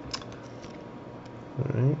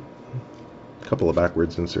 A couple of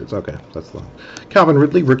backwards inserts. Okay, that's the Calvin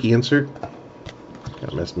Ridley rookie insert. Kind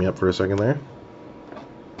of messed me up for a second there.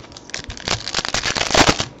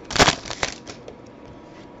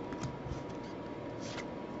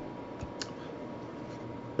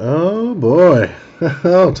 Oh boy.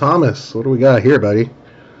 Oh, Thomas, what do we got here, buddy?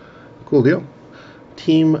 Cool deal.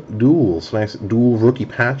 Team duels. Nice dual rookie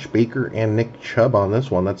patch. Baker and Nick Chubb on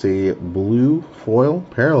this one. That's a blue foil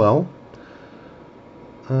parallel.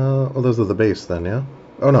 Oh, those are the base then, yeah?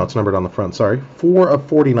 Oh, no, it's numbered on the front. Sorry. 4 of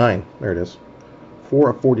 49. There it is.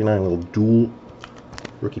 4 of 49. Little dual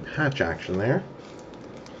rookie patch action there.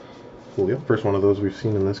 Cool deal. First one of those we've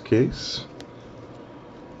seen in this case.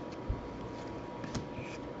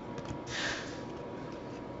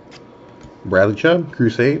 Bradley Chubb,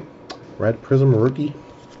 Crusade, Red Prism rookie,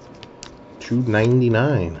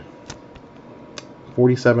 299.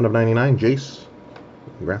 47 of 99, Jace.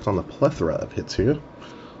 Congrats on the plethora of hits here.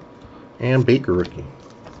 And Baker rookie.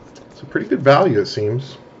 It's a pretty good value, it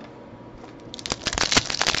seems.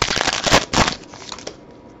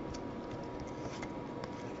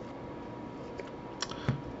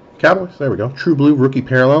 Cowboys, there we go. True Blue rookie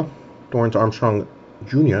parallel, Dorrance Armstrong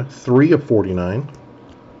Jr., 3 of 49.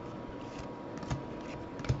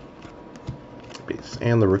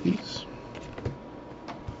 And the rookies.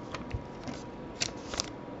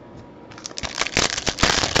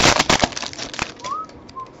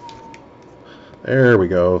 There we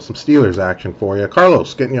go. Some Steelers action for you.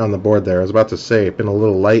 Carlos, getting you on the board there. I was about to say, been a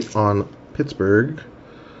little light on Pittsburgh.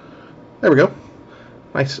 There we go.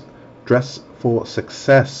 Nice dress for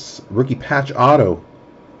success. Rookie patch auto.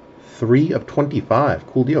 3 of 25.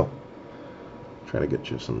 Cool deal. Try to get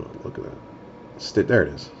you some, look at that. There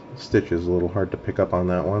it is. Stitch is a little hard to pick up on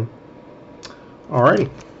that one. Alrighty.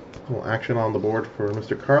 A little action on the board for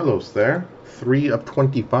Mr. Carlos there. 3 of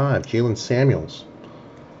 25. Jalen Samuels.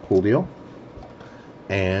 Cool deal.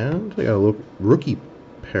 And we got a little rookie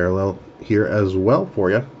parallel here as well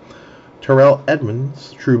for you. Terrell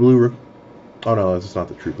Edmonds, True Blue. Oh no, this is not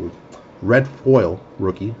the True Blue. Red foil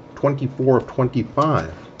rookie. 24 of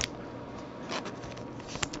 25.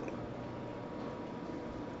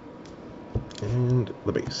 And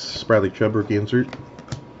the base. Bradley Chubb rookie insert.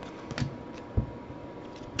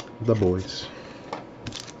 The boys.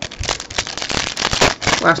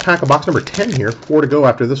 Last pack of box number 10 here. 4 to go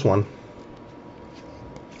after this one.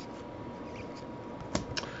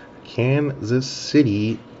 Kansas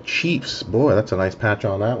City Chiefs. Boy, that's a nice patch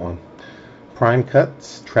on that one. Prime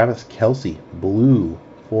cuts. Travis Kelce. Blue.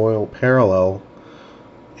 Foil parallel.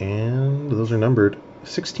 And those are numbered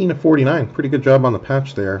 16 to 49. Pretty good job on the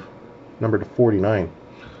patch there. Numbered to 49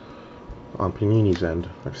 on Panini's end.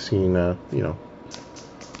 I've seen, you know,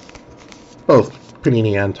 both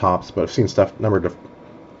Panini and Topps, but I've seen stuff numbered to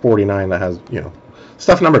 49 that has, you know,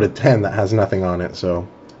 stuff numbered to 10 that has nothing on it. So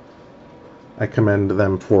I commend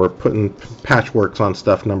them for putting patchworks on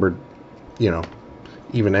stuff numbered, you know,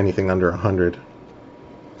 even anything under 100.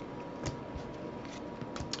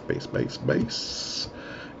 Base.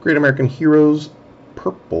 Great American Heroes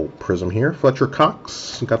purple prism here. Fletcher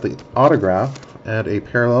Cox got the autograph and a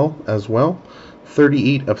parallel as well.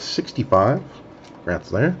 38 of 65. Congrats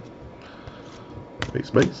there.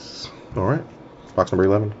 Base. All right. Box number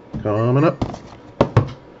 11 coming up.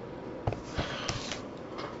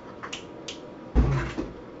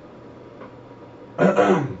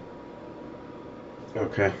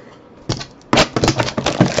 Okay.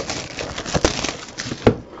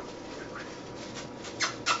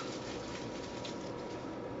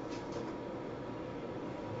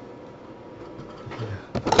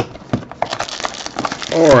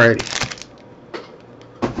 Alrighty.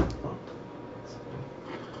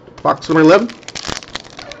 Box number 11.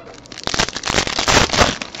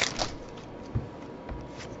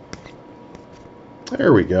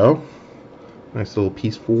 There we go. Nice little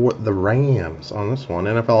piece for the Rams on this one.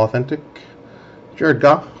 NFL Authentic. Jared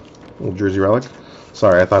Goff. Little jersey relic.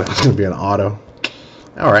 Sorry, I thought it was going to be an auto.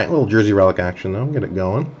 Alright, little jersey relic action though. Get it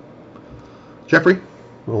going. Jeffrey.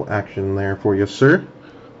 Little action there for you, sir.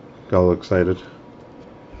 Got a little excited.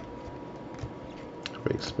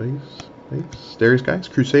 Base. Darius Geis,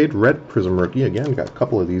 Crusade, red prism rookie. Again, got a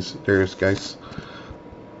couple of these Darius Geis.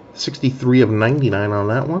 63 of 99 on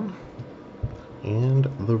that one. And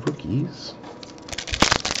the rookies.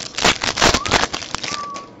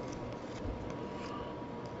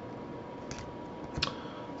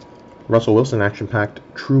 Russell Wilson action packed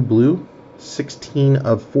True Blue. 16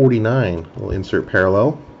 of 49. We'll insert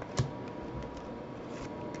parallel.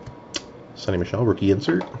 Sonny Michel rookie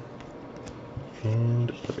insert. And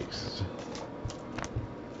the base.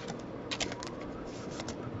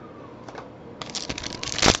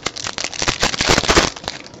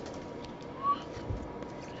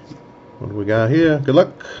 What do we got here? Good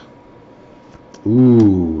luck.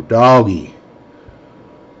 Ooh, doggy.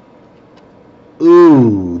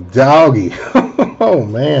 Ooh, doggy. Oh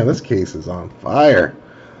man, this case is on fire.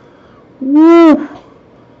 Woo!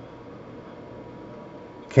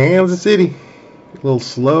 Kansas City. A little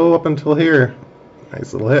slow up until here.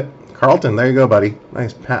 Nice little hit. Carlton, there you go, buddy.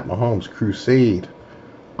 Nice Pat Mahomes Crusade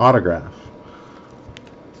autograph.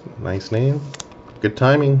 Nice name. Good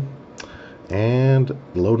timing. And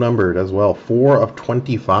low numbered as well. 4 of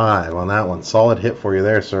 25 on that one. Solid hit for you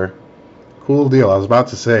there, sir. Cool deal. I was about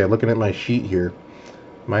to say, looking at my sheet here,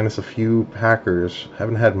 minus a few Packers,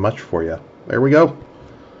 haven't had much for you. There we go.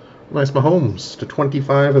 Nice Mahomes to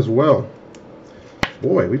 25 as well.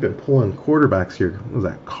 Boy, we've been pulling quarterbacks here. What was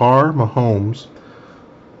that? Carr, Mahomes,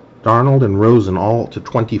 Darnold, and Rosen all to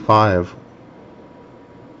 25.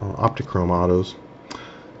 Optichrome autos.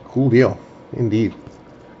 Cool deal. Indeed.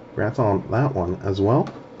 Congrats on that one as well.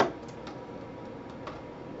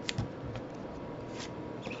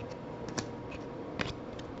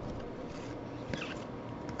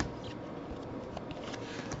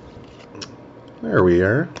 There we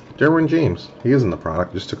are. Derwin James. He is in the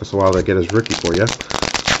product. Just took us a while to get his rookie for you.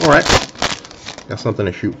 Alright. Got something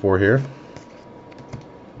to shoot for here.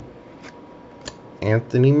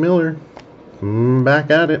 Anthony Miller.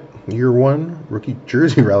 Back at it. Year 1. Rookie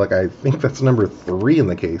jersey relic. I think that's number 3 in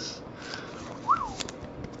the case.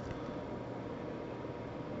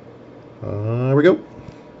 There we go.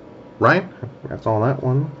 Ryan. That's on that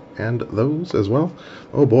one. And those as well.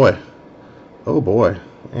 Oh boy. Oh boy.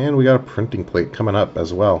 And we got a printing plate coming up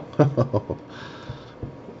as well.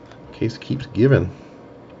 Case keeps giving.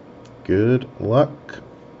 Good luck.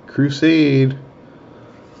 Crusade.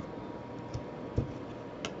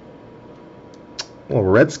 Well,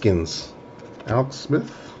 Redskins. Alex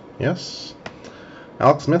Smith. Yes.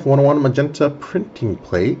 Alex Smith, 101 magenta printing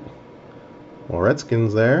plate. Well,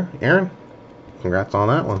 Redskins there. Aaron, congrats on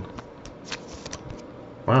that one.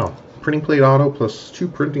 Wow. Printing plate auto plus 2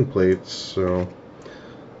 printing plates. So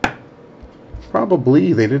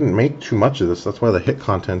probably they didn't make too much of this. That's why the hit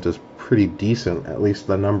content is pretty decent, at least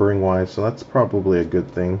the numbering wise, so that's probably a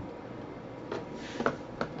good thing.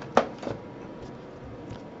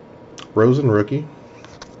 Rosen rookie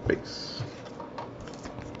base.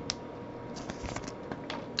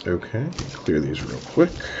 Okay, clear these real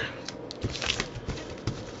quick.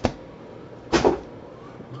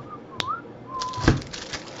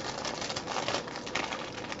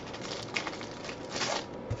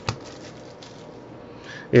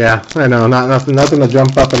 Yeah, I know, nothing to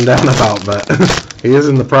jump up and down about, but he is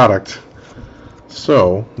in the product.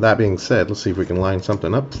 So, that being said, let's see if we can line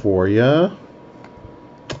something up for you.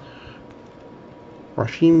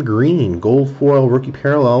 Rasheem Green, gold foil rookie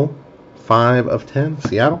parallel, 5 of 10,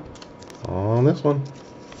 Seattle, on this one.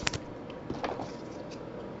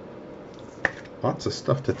 Lots of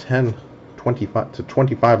stuff to 10, 25 to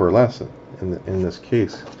 25 or less in this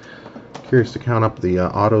case. Curious to count up the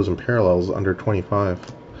autos and parallels under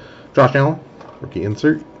 25. Josh Allen, rookie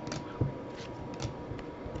insert.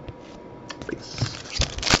 Base.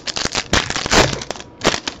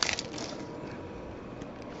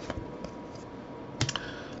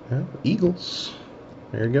 Eagles.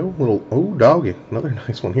 There you go. Little, oh, doggy. Another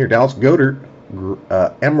nice one here. Dallas Goedert,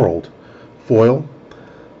 Emerald foil.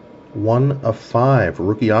 1 of 5.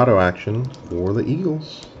 Rookie auto action for the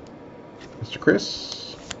Eagles. Mr.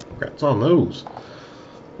 Chris, congrats on those.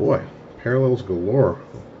 Boy, parallels galore.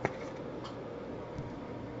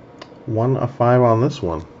 1 of 5 on this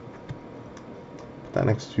one. Put that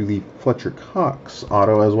next to the Fletcher Cox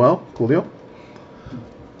auto as well. Cool deal.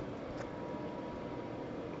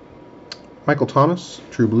 Michael Thomas,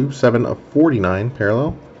 True Blue, 7 of 49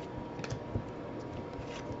 parallel.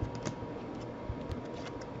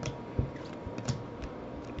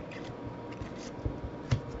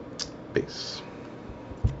 Base.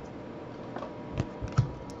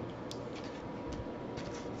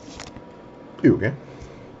 Ooh, okay.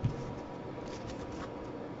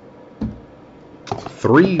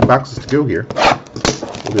 3 boxes to go here.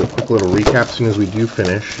 We'll do a quick little recap as soon as we do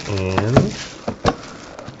finish. And I'm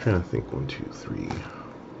trying to think. 1, 2, 3, 6, 9,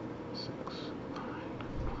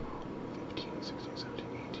 15, 16, 17,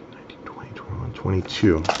 18, 19, 20, 21,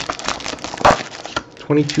 22.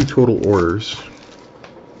 22 total orders.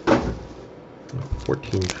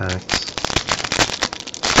 14 packs.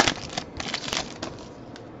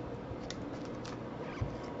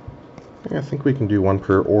 I think we can do 1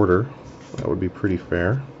 per order. That would be pretty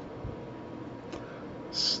fair.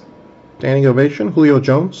 Standing ovation, Julio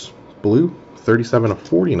Jones, blue, 37 of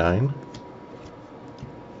 49.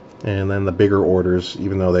 And then the bigger orders,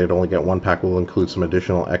 even though they'd only get 1 pack, will include some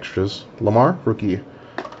additional extras. Lamar, rookie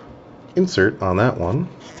insert on that one.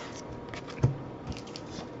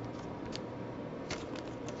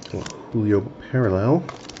 Julio parallel.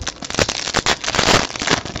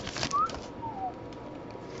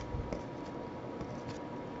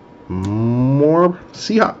 More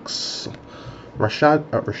Seahawks.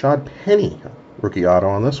 Rashad Penny, rookie auto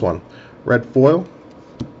on this one. Red foil,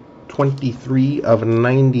 23 of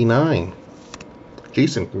 99.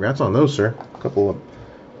 Jason, congrats on those, sir. Couple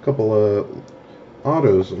of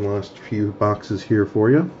autos in the last few boxes here for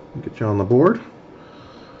you. Get you on the board.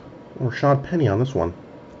 Rashad Penny on this one.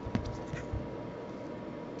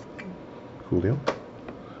 Cool deal.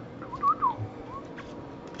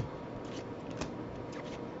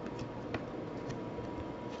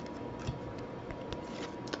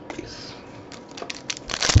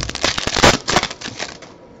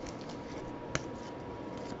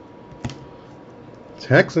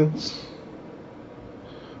 Texans.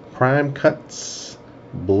 Prime Cuts.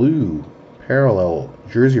 Blue. Parallel.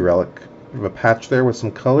 Jersey relic. We have a patch there with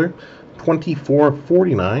some color. 24 of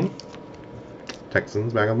 49.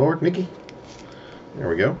 Texans back on board. Nikki. There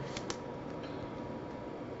we go.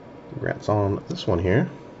 Congrats on this one here.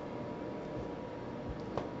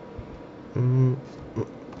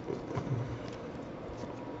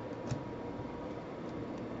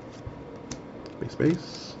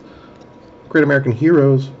 Base. Great American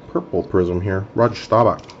Heroes, purple prism here. Roger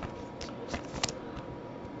Staubach.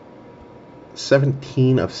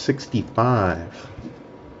 17 of 65.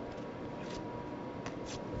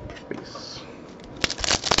 Base.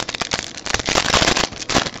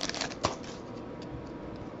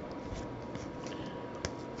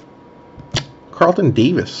 Carlton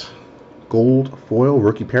Davis, gold foil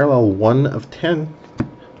rookie parallel, 1 of 10.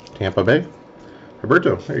 Tampa Bay.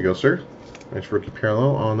 Roberto, there you go, sir. Nice rookie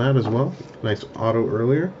parallel on that as well. Nice auto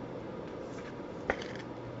earlier.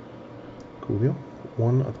 Cool deal.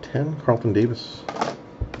 1 of 10. Carlton Davis.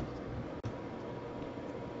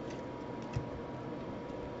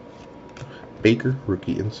 Baker,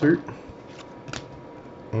 rookie insert.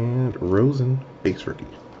 And Rosen, base rookie.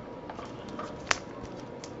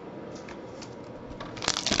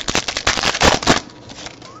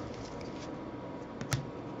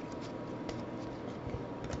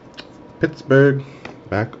 Pittsburgh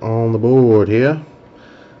back on the board here.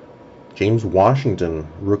 James Washington,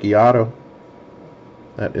 rookie auto.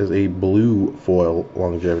 That is a blue foil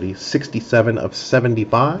longevity, 67 of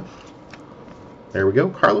 75. There we go,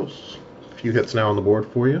 Carlos. A few hits now on the board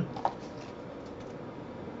for you.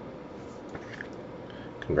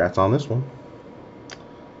 Congrats on this one.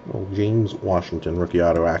 Oh, James Washington, rookie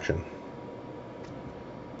auto action.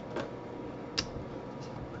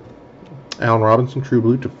 Allen Robinson, true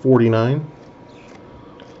blue to 49.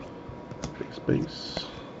 Base.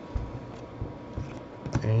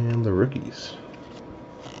 And the rookies.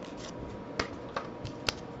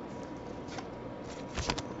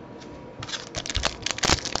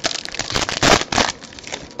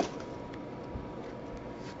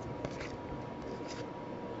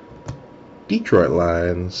 Detroit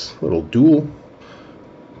Lions, little duel.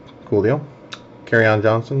 Cool deal. Kerryon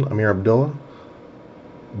Johnson, Amir Abdullah.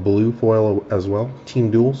 Blue foil as well.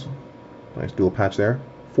 Team duels. Nice dual patch there.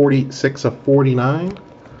 46 of 49.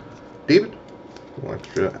 David, a little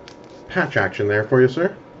extra patch action there for you,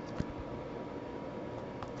 sir.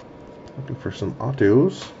 Looking for some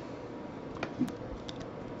autos.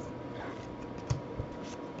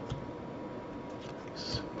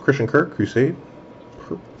 Christian Kirk, Crusade.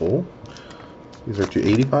 Purple. These are to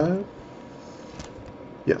 85.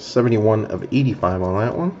 Yes, 71 of 85 on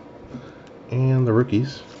that one. And the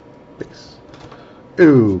rookies. Base.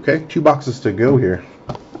 Okay, 2 boxes to go here.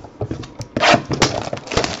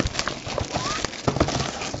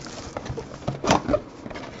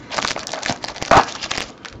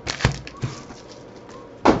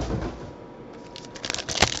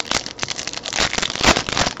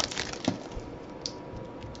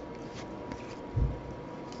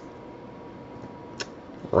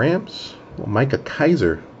 Rams, Micah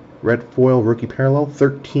Kaiser, red foil rookie parallel,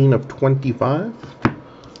 13 of 25.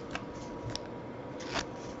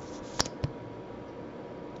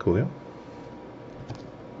 Cool deal.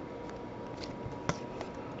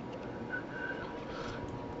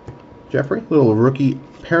 Jeffrey, little rookie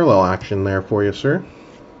parallel action there for you, sir.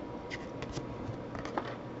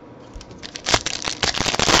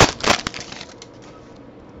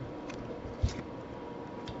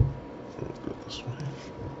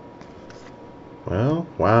 Well,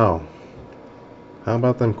 wow. How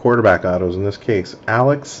about them quarterback autos in this case?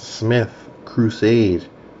 Alex Smith, Crusade,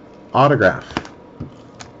 autograph,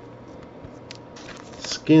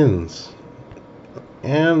 skins,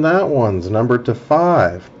 and that one's numbered to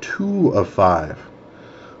 5, 2 of 5.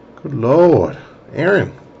 Good Lord.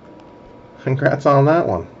 Aaron, congrats on that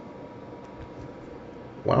one.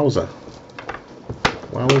 Wowza.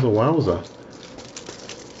 Wowza, wowza.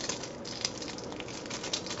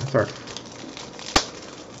 That's our...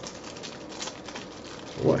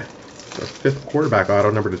 Boy, that's 5th quarterback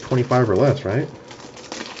auto, numbered to 25 or less, right?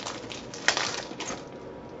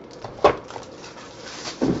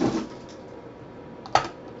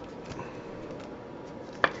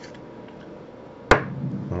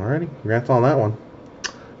 Alrighty, congrats on that one.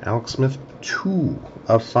 Alex Smith, 2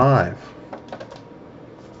 of 5.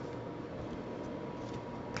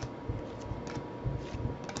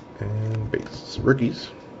 And base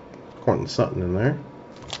rookies. Courtland Sutton in there.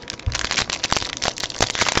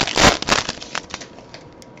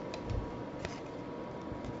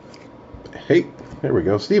 Hey, there we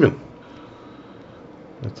go, Steven.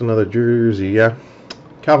 That's another jersey, yeah.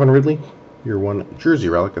 Calvin Ridley, your one jersey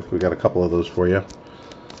relic. I think we got a couple of those for you.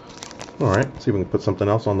 Alright, see if we can put something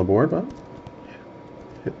else on the board, but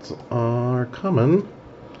hits are coming.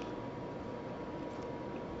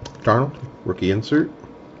 Darnold, rookie insert.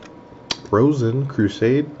 Rosen,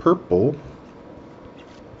 Crusade, purple.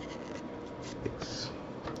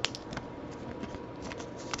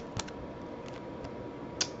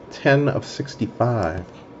 10 of 65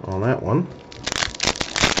 on that one.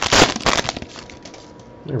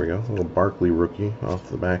 There we go, a little Barkley rookie off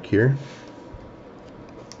the back here.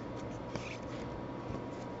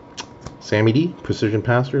 Sammy D, Precision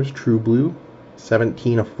Passers, True Blue,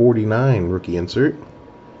 17 of 49 rookie insert.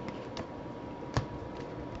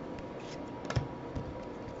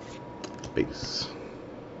 Base.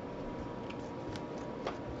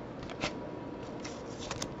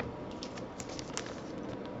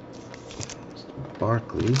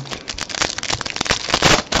 Barkley.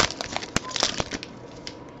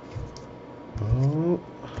 Oh,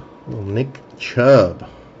 little Nick Chubb.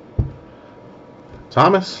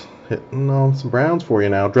 Thomas, hitting on some Browns for you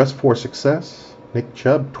now. Dress for Success. Nick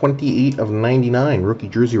Chubb, 28 of 99. Rookie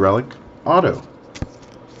jersey relic. Auto.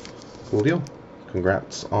 Cool deal.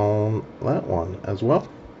 Congrats on that one as well.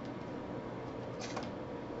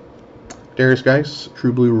 Darius Geis,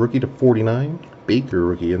 True Blue rookie to 49. Baker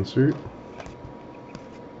rookie insert.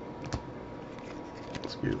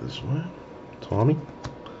 Skew this way. Tommy.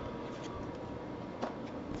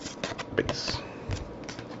 Base.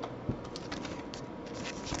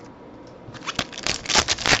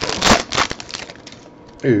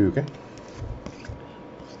 Okay.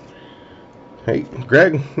 Hey,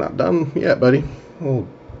 Greg, not done yet, buddy. Well,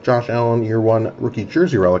 Josh Allen, year 1 rookie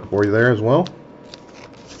jersey relic for you there as well.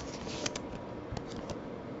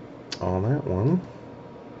 On that one,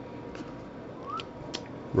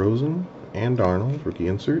 Rosen and Darnold, rookie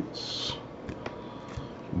inserts.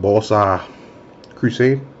 Bosa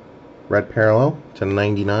Crusade, red parallel to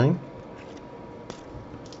 99.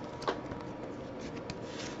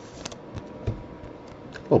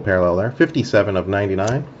 Little parallel there, 57 of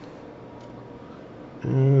 99.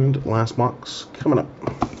 And last box coming up.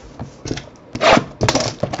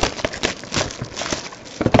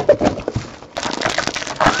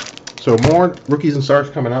 So more rookies and stars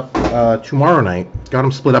coming up tomorrow night. Got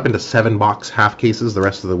them split up into 7-box half cases the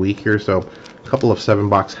rest of the week here. So a couple of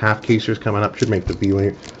 7-box half casers coming up should make the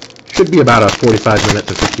viewing. Should be about a 45-minute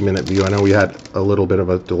to 50-minute view. I know we had a little bit of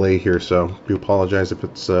a delay here, so do apologize if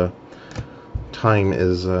it's time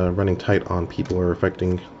is running tight on people or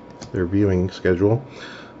affecting their viewing schedule.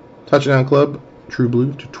 Touchdown Club, True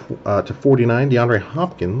Blue to 49. DeAndre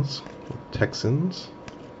Hopkins, Texans.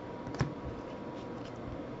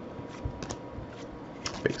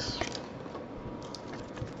 Base.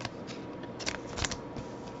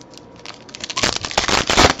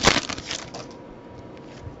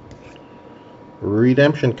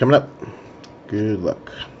 Redemption coming up. Good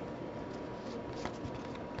luck.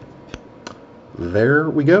 There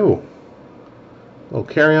we go. Oh,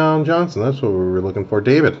 Kerryon Johnson. That's what we were looking for.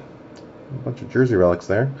 David. A bunch of jersey relics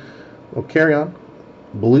there. Oh, Kerryon.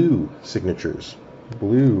 Blue signatures.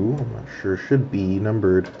 Blue, I'm not sure, should be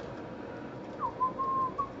numbered.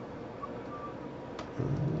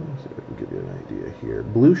 Let's see if I can give you an idea here.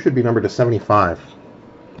 Blue should be numbered to 75.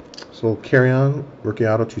 So Kerryon, rookie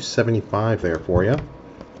auto to 75 there for you.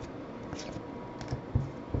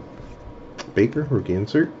 Baker, rookie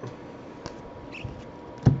insert.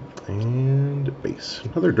 And base.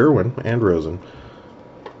 Another Derwin and Rosen.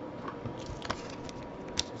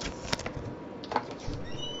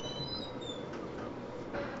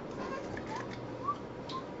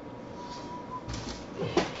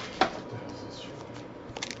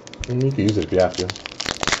 And you can use it if you have to.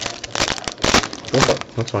 Go for it.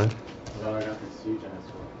 That's fine.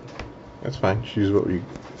 That's fine. Just use what you...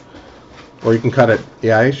 Or you can cut it.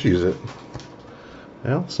 Yeah, I just use it.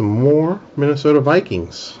 Well, some more Minnesota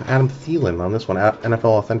Vikings. Adam Thielen on this one. NFL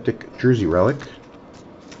Authentic Jersey Relic.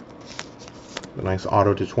 A nice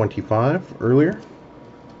auto to 25 earlier.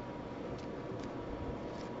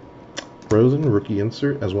 Rosen, rookie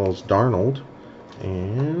insert, as well as Darnold.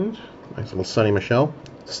 And nice little Sonny Michel.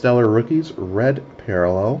 Stellar Rookies, red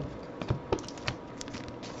parallel.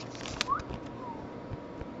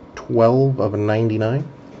 12 of 99.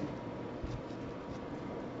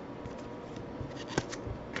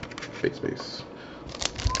 Base.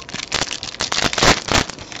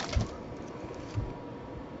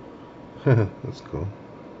 That's cool.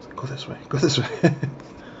 Go this way. Go this way.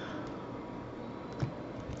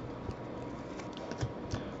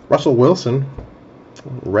 Russell Wilson,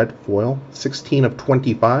 red foil, 16 of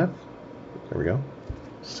 25. There we go.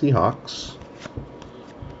 Seahawks.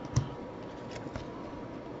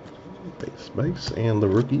 Base. And the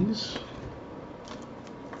rookies.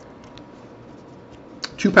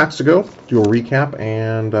 2 packs to go. Do a recap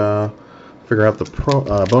and figure out the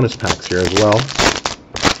bonus packs here as well.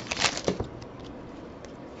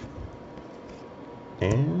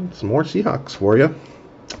 And some more Seahawks for you.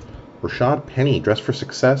 Rashad Penny, Dress for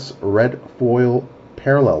Success, red foil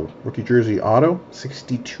parallel. Rookie jersey auto,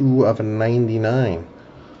 62 of 99.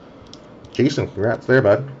 Jason, congrats there,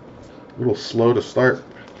 bud. A little slow to start.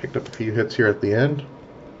 Picked up a few hits here at the end.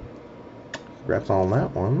 Congrats on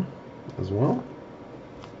that one as well.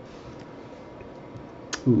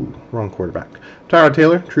 Ooh, wrong quarterback. Tyrod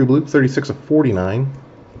Taylor, True Blue, 36 of 49.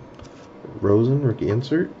 Rosen, rookie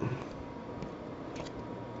insert.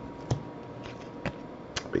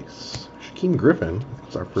 Base. Shaquem Griffin,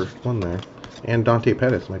 that's our first one there. And Dante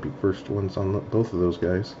Pettis might be first ones on both of those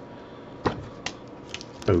guys.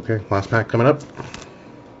 Okay, last pack coming up.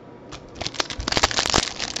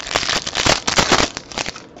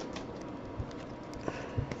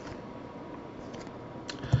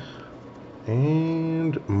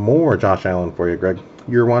 And more Josh Allen for you, Greg.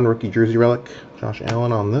 Year 1 rookie jersey relic. Josh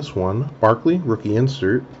Allen on this one. Barkley, rookie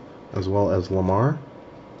insert, as well as Lamar.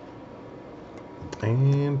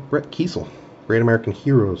 And Brett Kiesel, Great American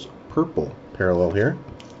Heroes, purple parallel here.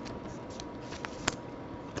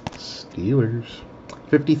 Steelers.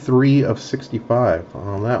 53 of 65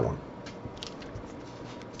 on that one.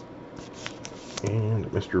 And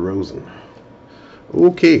Mr. Rosen.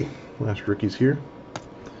 Okay, last rookies here.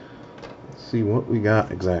 Let's see what we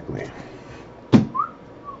got exactly.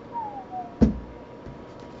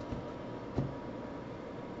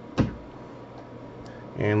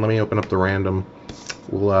 And let me open up the random.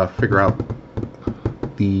 We'll figure out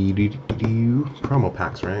the promo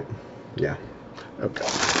packs, right? Yeah. Okay.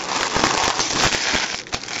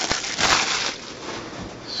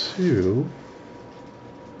 So,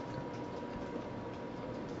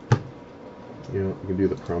 we can do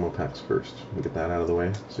the promo packs first. We'll get that out of the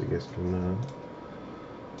way so you guys can.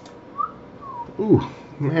 Ooh,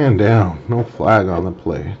 man down. No flag on the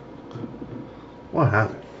play. What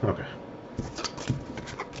happened? Okay.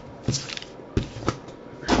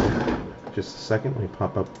 Just a second. Let me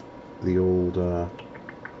pop up the old. That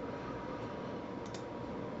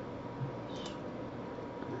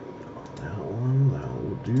one. That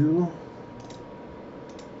will do.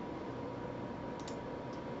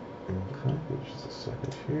 Okay, just a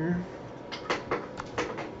second here.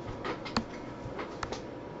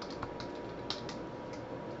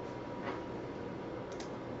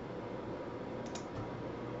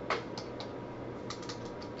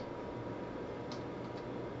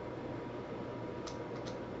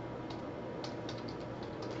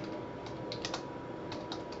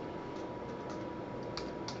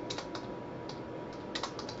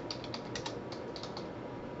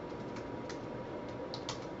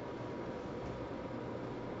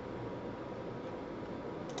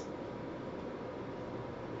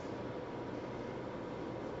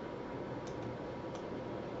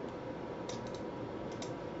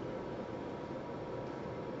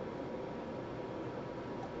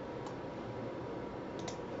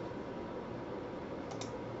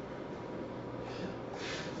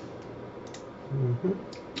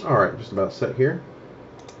 All right, just about set here.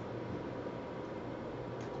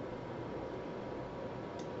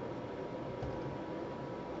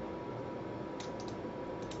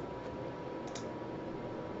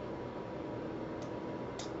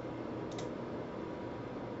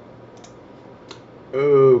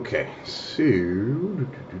 Okay, so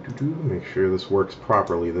make sure this works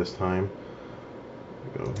properly this time.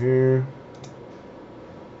 Go here.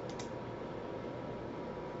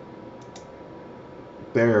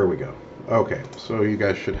 There we go. Okay, so you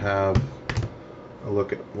guys should have a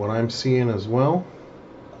look at what I'm seeing as well.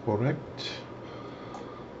 Correct.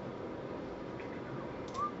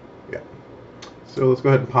 Yeah. So let's go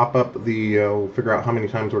ahead and pop up the, we'll figure out how many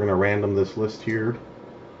times we're going to random this list here.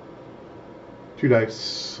 2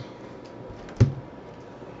 dice.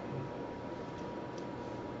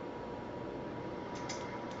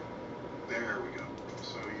 There we go.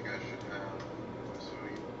 So you guys should have,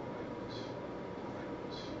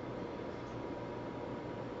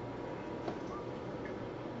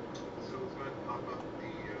 so let's go ahead and pop up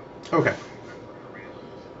the, okay.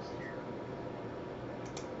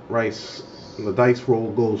 Rice, the dice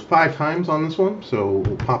roll goes 5 times on this one, so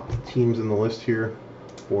we'll pop the teams in the list here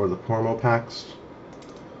for the promo packs.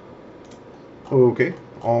 Okay,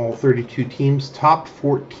 all 32 teams, top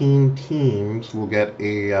 14 teams will get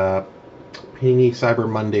a Panini Cyber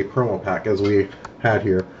Monday promo pack as we had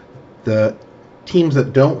here. The teams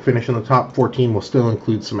that don't finish in the top 14 will still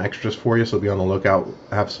include some extras for you, so be on the lookout.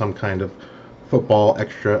 Have some kind of football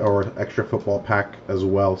extra or extra football pack as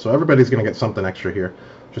well. So everybody's going to get something extra here.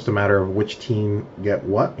 Just a matter of which team get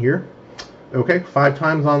what here. Okay, 5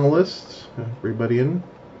 times on the list. Everybody in.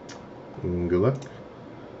 Good luck.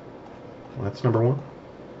 Well, that's number 1.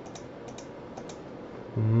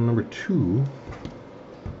 Number 2.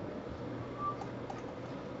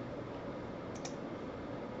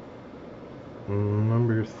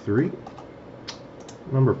 Number 3.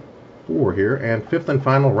 Number 4 here. And 5th and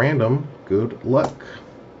final random. Good luck.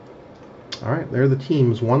 Alright, there are the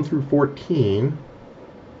teams 1 through 14.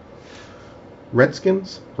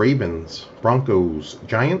 Redskins, Ravens, Broncos,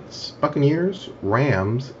 Giants, Buccaneers,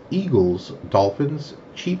 Rams, Eagles, Dolphins,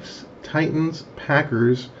 Chiefs, Titans,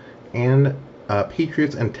 Packers, and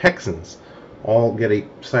Patriots and Texans all get a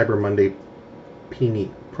Cyber Monday Panini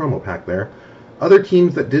promo pack there. Other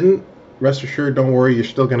teams that didn't, rest assured, don't worry, you're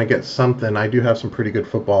still going to get something. I do have some pretty good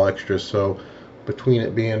football extras, so between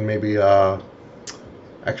it being maybe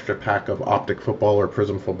extra pack of Optic football or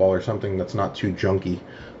Prism football or something that's not too junky,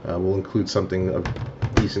 we'll include something of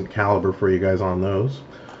decent caliber for you guys on those.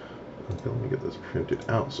 Okay, let me get this printed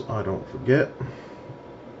out so I don't forget.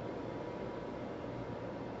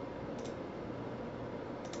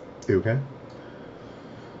 Okay.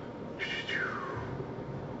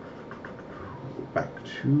 Back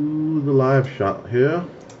to the live shot here.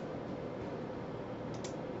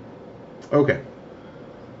 Okay.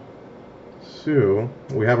 So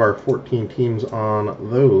we have our 14 teams on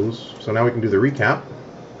those. So now we can do the recap.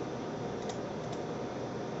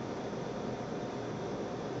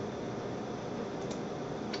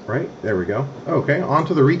 Right, there we go. Okay, on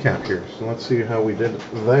to the recap here. So let's see how we did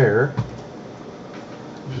there.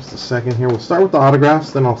 Just a second here. We'll start with the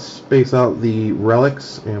autographs, then I'll space out the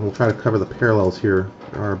relics, and we'll try to cover the parallels here.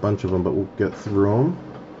 There are a bunch of them, but we'll get through them.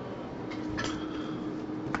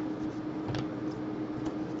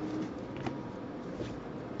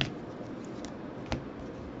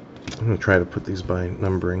 I'm going to try to put these by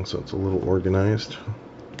numbering so it's a little organized.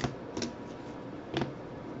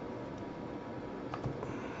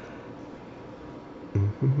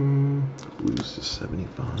 Blues to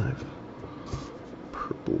 75.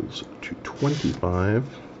 Purples to 25.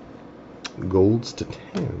 Golds to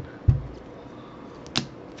 10.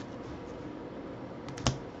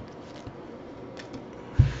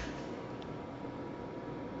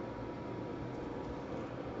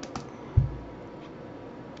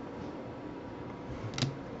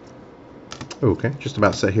 Okay, just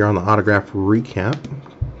about set here on the autograph recap.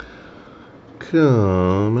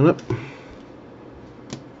 Coming up.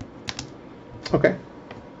 Okay.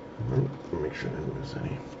 Let me make sure I didn't miss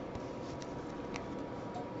any.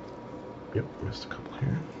 Yep, missed a couple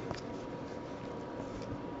here.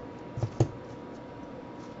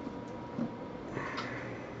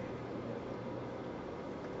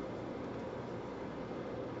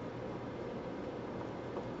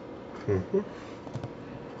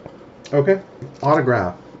 Okay,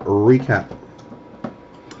 autograph recap.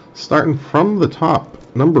 Starting from the top,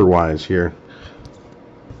 number-wise here.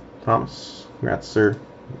 Thomas, congrats, sir.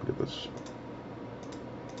 Look at this.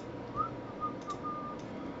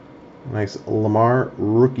 Nice Lamar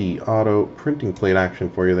rookie auto printing plate action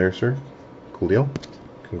for you there, sir. Cool deal.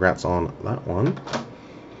 Congrats on that one.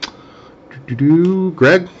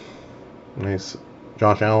 Greg. Nice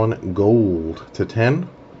Josh Allen gold to 10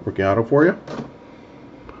 rookie auto for you.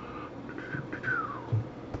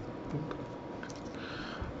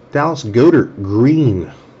 Dallas Goedert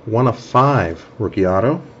green 1/5 rookie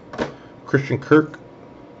auto. Christian Kirk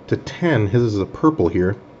to 10. His is a purple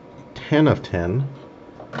here. 10/10.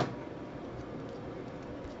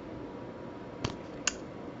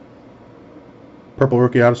 Purple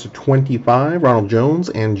rookie autos to 25. Ronald Jones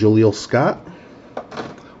and Jaleel Scott.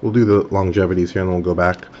 We'll do the longevities here and then we'll go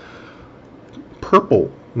back.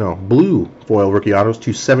 Blue foil rookie autos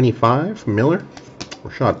to 75. Miller.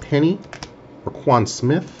 Rashad Penny. Raquan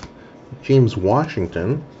Smith. James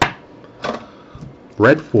Washington.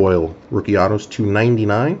 Red foil rookie autos to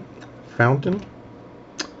 99. Fountain.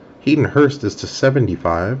 Hayden Hurst is to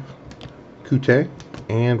 75. Kute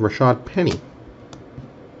and Rashad Penny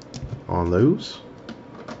on those.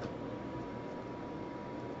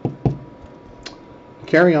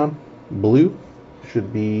 Carry on. Blue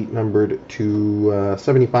should be numbered to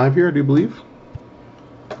 75 here, I do believe.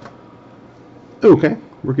 Okay,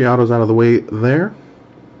 rookie autos out of the way there.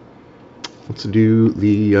 Let's do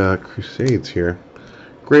the Crusades here.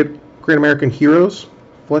 Great American Heroes.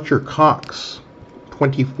 Fletcher Cox,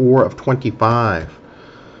 24/25.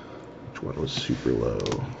 Which one was super low?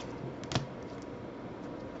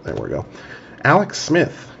 There we go. Alex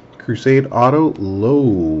Smith, Crusade Auto,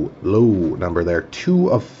 low number there.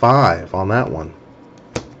 2/5 on that one.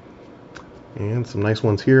 And some nice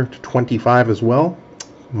ones here to 25 as well.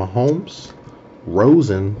 Mahomes,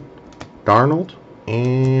 Rosen, Darnold,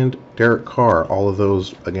 and Derek Carr. All of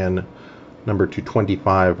those, again, number to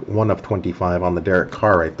 25. 1/25 on the Derek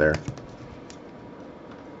Carr right there.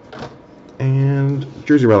 And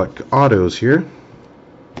Jersey Relic autos here.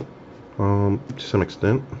 To some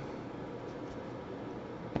extent.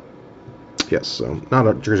 Yes, so not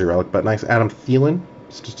a Jersey Relic, but nice Adam Thielen.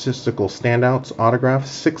 Statistical standouts autograph.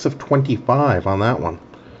 6/25 on that one.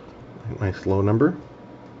 Nice low number.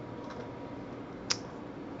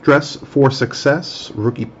 Dress for Success.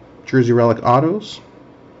 Rookie Jersey Relic autos.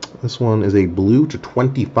 This one is a blue to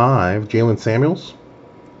 25. Jalen Samuels.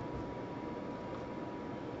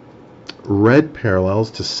 Red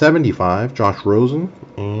parallels to 75. Josh Rosen.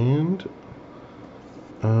 And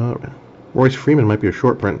Royce Freeman might be a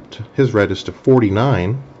short print. His red is to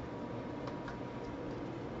 49.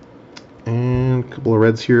 And a couple of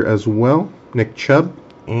reds here as well. Nick Chubb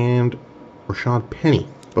and Rashad Penny.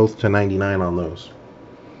 Both to 99 on those.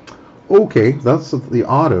 Okay, that's the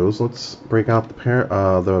autos. Let's break out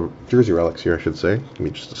the Jersey Relics here, I should say. Give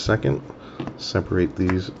me just a second. Separate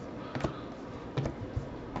these.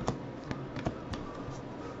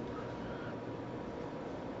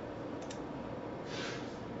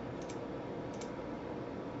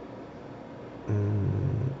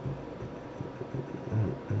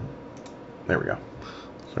 There we go.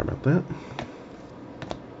 Sorry about that.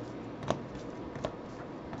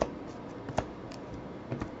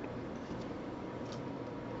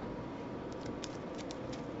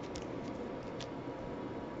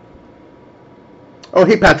 Oh,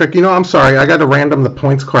 hey, Patrick. You know, I'm sorry. I got to random the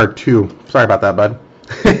points card, too. Sorry about that, bud.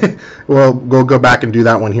 We'll go back and do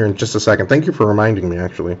that one here in just a second. Thank you for reminding me,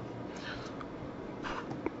 actually.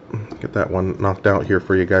 Get that one knocked out here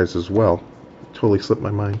for you guys as well. Totally slipped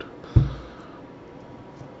my mind.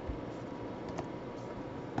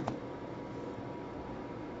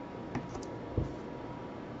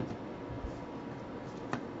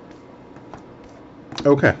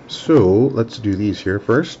 Okay, so let's do these here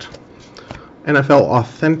first. NFL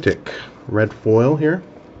Authentic red foil here.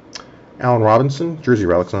 Allen Robinson, jersey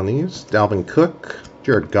relics on these. Dalvin Cook,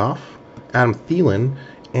 Jared Goff, Adam Thielen,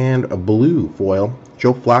 and a blue foil.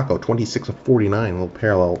 Joe Flacco, 26 of 49, little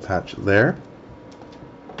parallel patch there.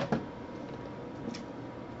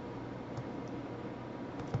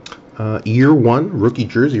 Year 1 rookie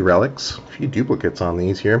jersey relics. A few duplicates on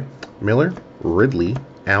these here. Miller, Ridley,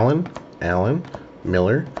 Allen,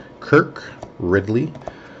 Miller, Kirk, Ridley,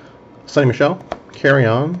 Sonny Michel, Carry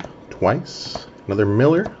On twice, another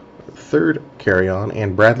Miller, third Carry On,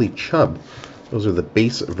 and Bradley Chubb. Those are the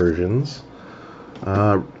base versions.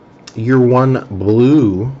 Year 1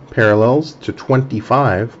 blue parallels to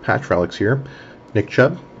 25 patch relics here. Nick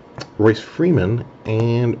Chubb, Royce Freeman,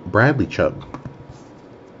 and Bradley Chubb.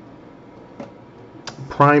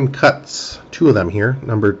 Prime cuts, 2 of them here,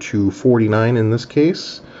 number 249 in this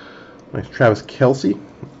case. Nice Travis Kelce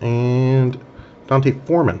and Dante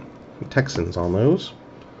Foreman, Texans on those.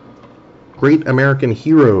 Great American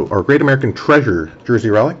Hero, or Great American Treasure jersey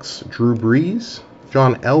relics, Drew Brees,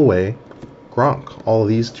 John Elway, Gronk, all of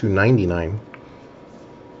these $2.99.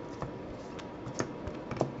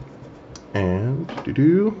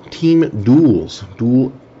 And team duels,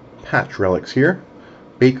 dual patch relics here.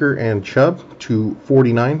 Baker and Chubb,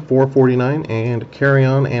 $2.49, $4.49, and Carry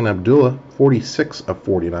On and Abdullah, 46 of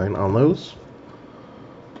 49 on those.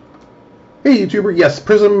 Hey YouTuber, yes,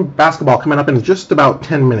 Prism basketball coming up in just about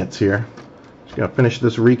 10 minutes here. Just gonna finish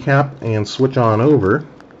this recap and switch on over.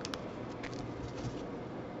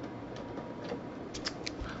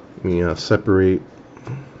 Let me separate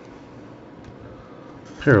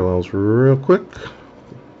parallels real quick.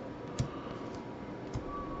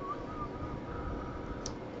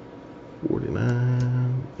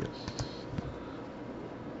 Yes.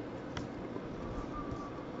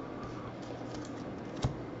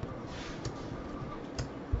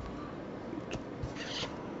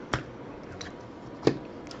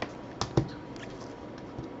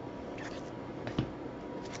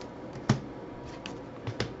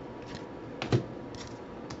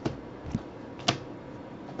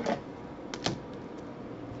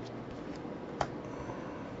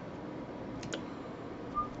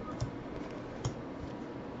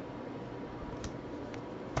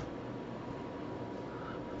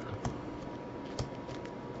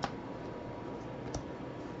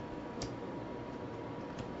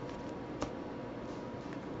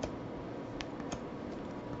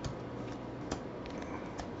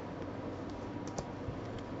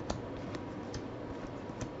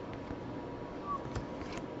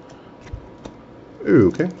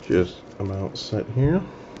 Okay, just about set here.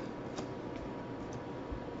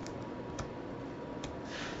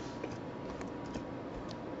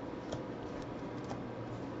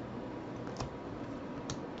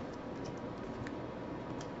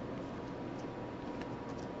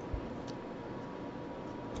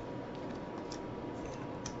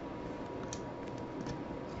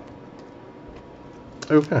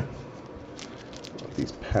 Okay,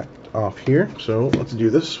 these packed off here. So let's do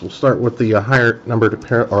this. We'll start with the higher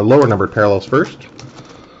numbered or lower numbered parallels first.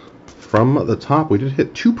 From the top, we did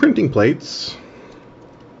hit 2 printing plates.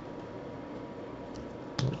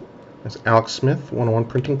 That's Alex Smith, 101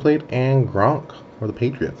 printing plate, and Gronk for the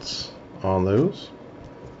Patriots on those.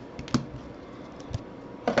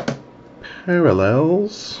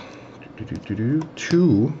 Parallels.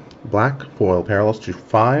 2 black foil parallels to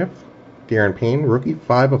 5. Darren Payne, rookie,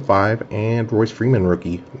 5 of 5, and Royce Freeman,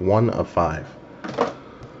 rookie, 1 of 5.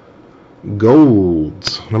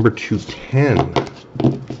 Golds, number 210.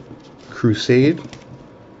 Crusade,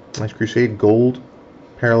 nice Crusade gold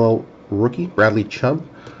parallel rookie, Bradley Chubb,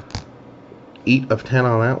 8 of 10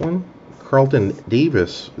 on that one. Carlton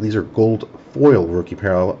Davis, these are gold foil rookie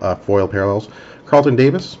foil parallels. Carlton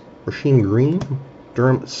Davis, Rasheem Green,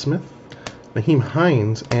 Durham Smith, Naheem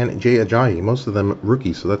Hines, and Jay Ajayi. Most of them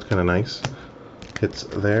rookies, so that's kind of nice. Hits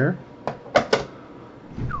there.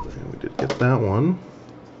 And we did get that one.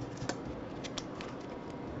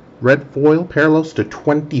 Red foil, parallels to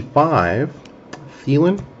 25.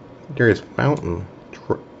 Thielen, Darius Fountain,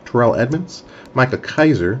 Terrell Edmonds, Micah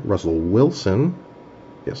Kaiser, Russell Wilson,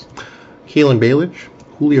 yes, Kalen Bailich,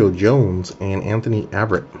 Julio Jones, and Anthony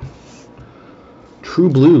Averett. True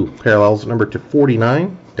Blue, parallels number to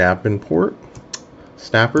 49. Davenport,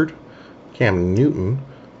 Stafford, Cam Newton,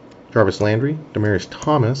 Jarvis Landry, Demaryius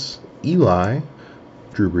Thomas, Eli,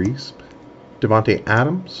 Drew Brees, Devontae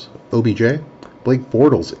Adams, OBJ, Blake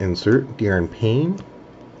Bortles insert, De'Aaron Payne,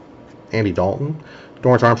 Andy Dalton,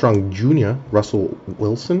 Dorrance Armstrong Jr., Russell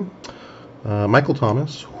Wilson, Michael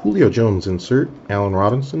Thomas, Julio Jones insert, Allen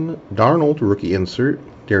Robinson, Darnold rookie insert,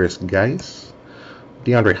 Darius Geis,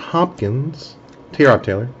 DeAndre Hopkins, Tyrod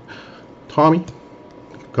Taylor, Tommy,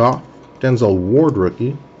 Goff, Denzel Ward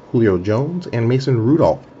rookie, Julio Jones, and Mason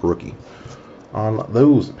Rudolph rookie on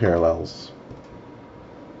those parallels.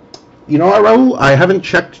 You know what, Raul? I haven't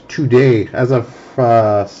checked today. As of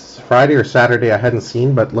Friday or Saturday, I hadn't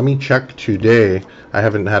seen, but let me check today. I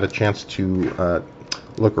haven't had a chance to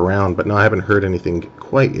look around, but no, I haven't heard anything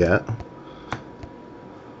quite yet.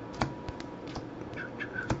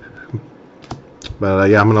 But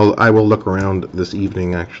yeah, I will look around this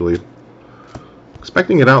evening, actually.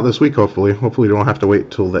 Expecting it out this week, hopefully. Hopefully we don't have to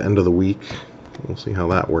wait till the end of the week. We'll see how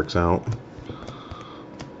that works out.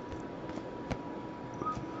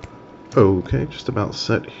 Okay, just about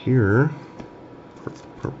set here.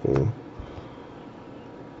 Purple.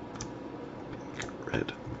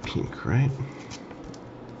 Red, pink, right?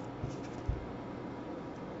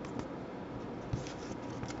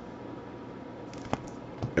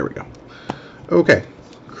 There we go. Okay,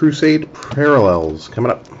 Crusade Parallels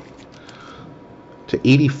coming up to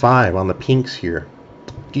 85 on the pinks here.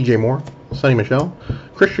 DJ Moore, Sonny Michel,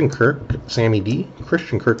 Christian Kirk, Sammy D,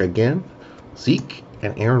 Christian Kirk again, Zeke,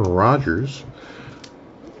 and Aaron Rodgers.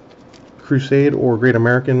 Crusade or Great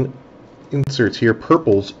American inserts here.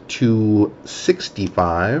 Purples to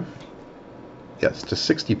 65. Yes, to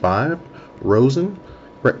 65. Rosen,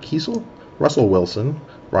 Brett Kiesel, Russell Wilson,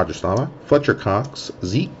 Roger Staubach, Fletcher Cox,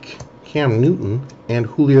 Zeke, Cam Newton, and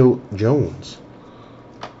Julio Jones.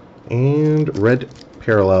 And red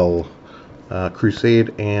parallel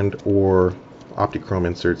Crusade and or Optichrome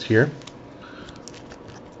inserts here.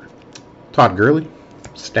 Todd Gurley,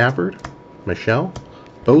 Stafford, Michelle,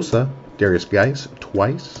 Bosa, Darius Geis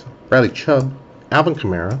twice, Bradley Chubb, Alvin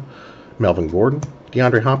Kamara, Melvin Gordon,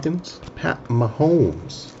 DeAndre Hopkins, Pat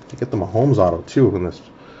Mahomes. You get the Mahomes auto too in this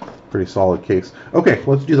pretty solid case. Okay,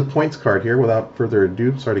 let's do the points card here without further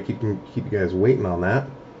ado. Sorry to keep you guys waiting on that.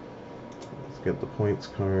 Let's get the points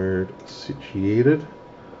card situated.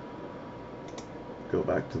 Go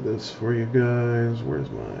back to this for you guys. Where's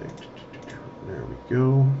my... There we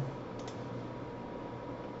go.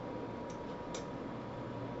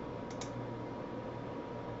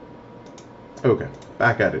 Okay,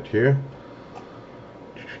 back at it here.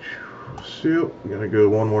 So I'm gonna go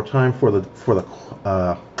one more time for the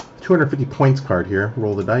 250 points card here.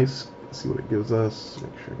 Roll the dice, see what it gives us.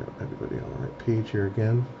 Make sure I got everybody on the right page here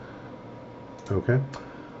again. Okay.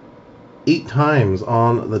 8 times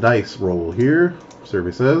on the dice roll here.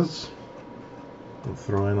 Survey says. I'll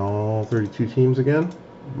throw in all 32 teams again.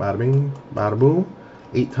 Bada bing, bada boom.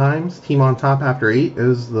 8 times. Team on top after 8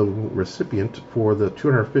 is the recipient for the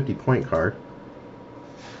 250 point card.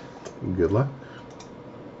 Good luck.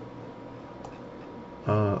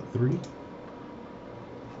 3,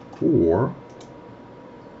 4,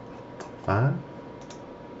 5,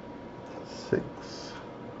 6,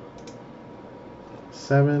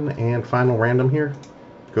 7, and final random here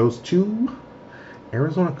goes to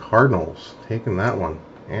Arizona Cardinals. Taking that one.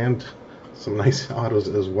 And some nice autos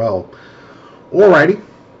as well. Alrighty.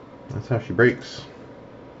 That's how she breaks.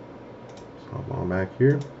 So I'm on back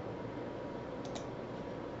here.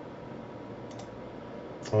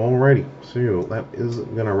 Alrighty, so that is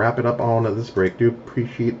going to wrap it up on this break. Do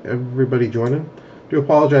appreciate everybody joining. Do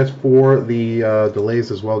apologize for the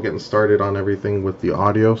delays as well, getting started on everything with the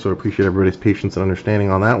audio, so appreciate everybody's patience and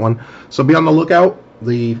understanding on that one. So be on the lookout.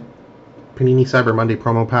 The Panini Cyber Monday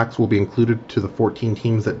promo packs will be included to the 14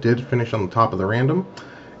 teams that did finish on the top of the random,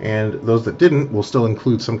 and those that didn't will still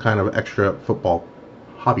include some kind of extra football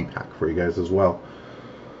hobby pack for you guys as well.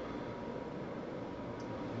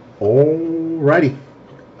 Alrighty.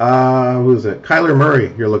 Who is it? Kyler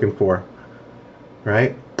Murray you're looking for,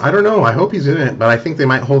 right? I don't know. I hope he's in it, but I think they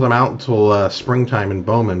might hold him out until springtime in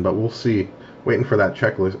Bowman, but we'll see. Waiting for that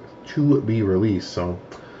checklist to be released, so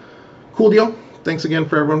cool deal. Thanks again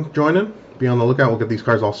for everyone joining. Be on the lookout. We'll get these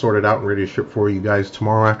cards all sorted out and ready to ship for you guys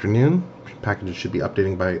tomorrow afternoon. Packages should be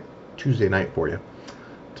updating by Tuesday night for you.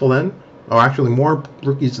 Till then, Oh, actually, more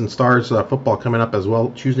Rookies and Stars football coming up as well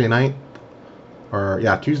Tuesday night. Or,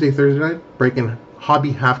 yeah, Tuesday, Thursday night. Breaking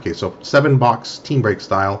Hobby Half Case. So 7-box team break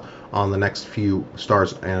style on the next few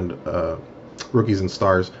Stars and Rookies and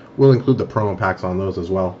Stars. We'll include the promo packs on those as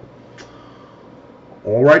well.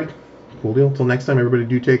 Alrighty. Cool deal. Until next time, everybody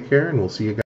do take care, and we'll see you guys.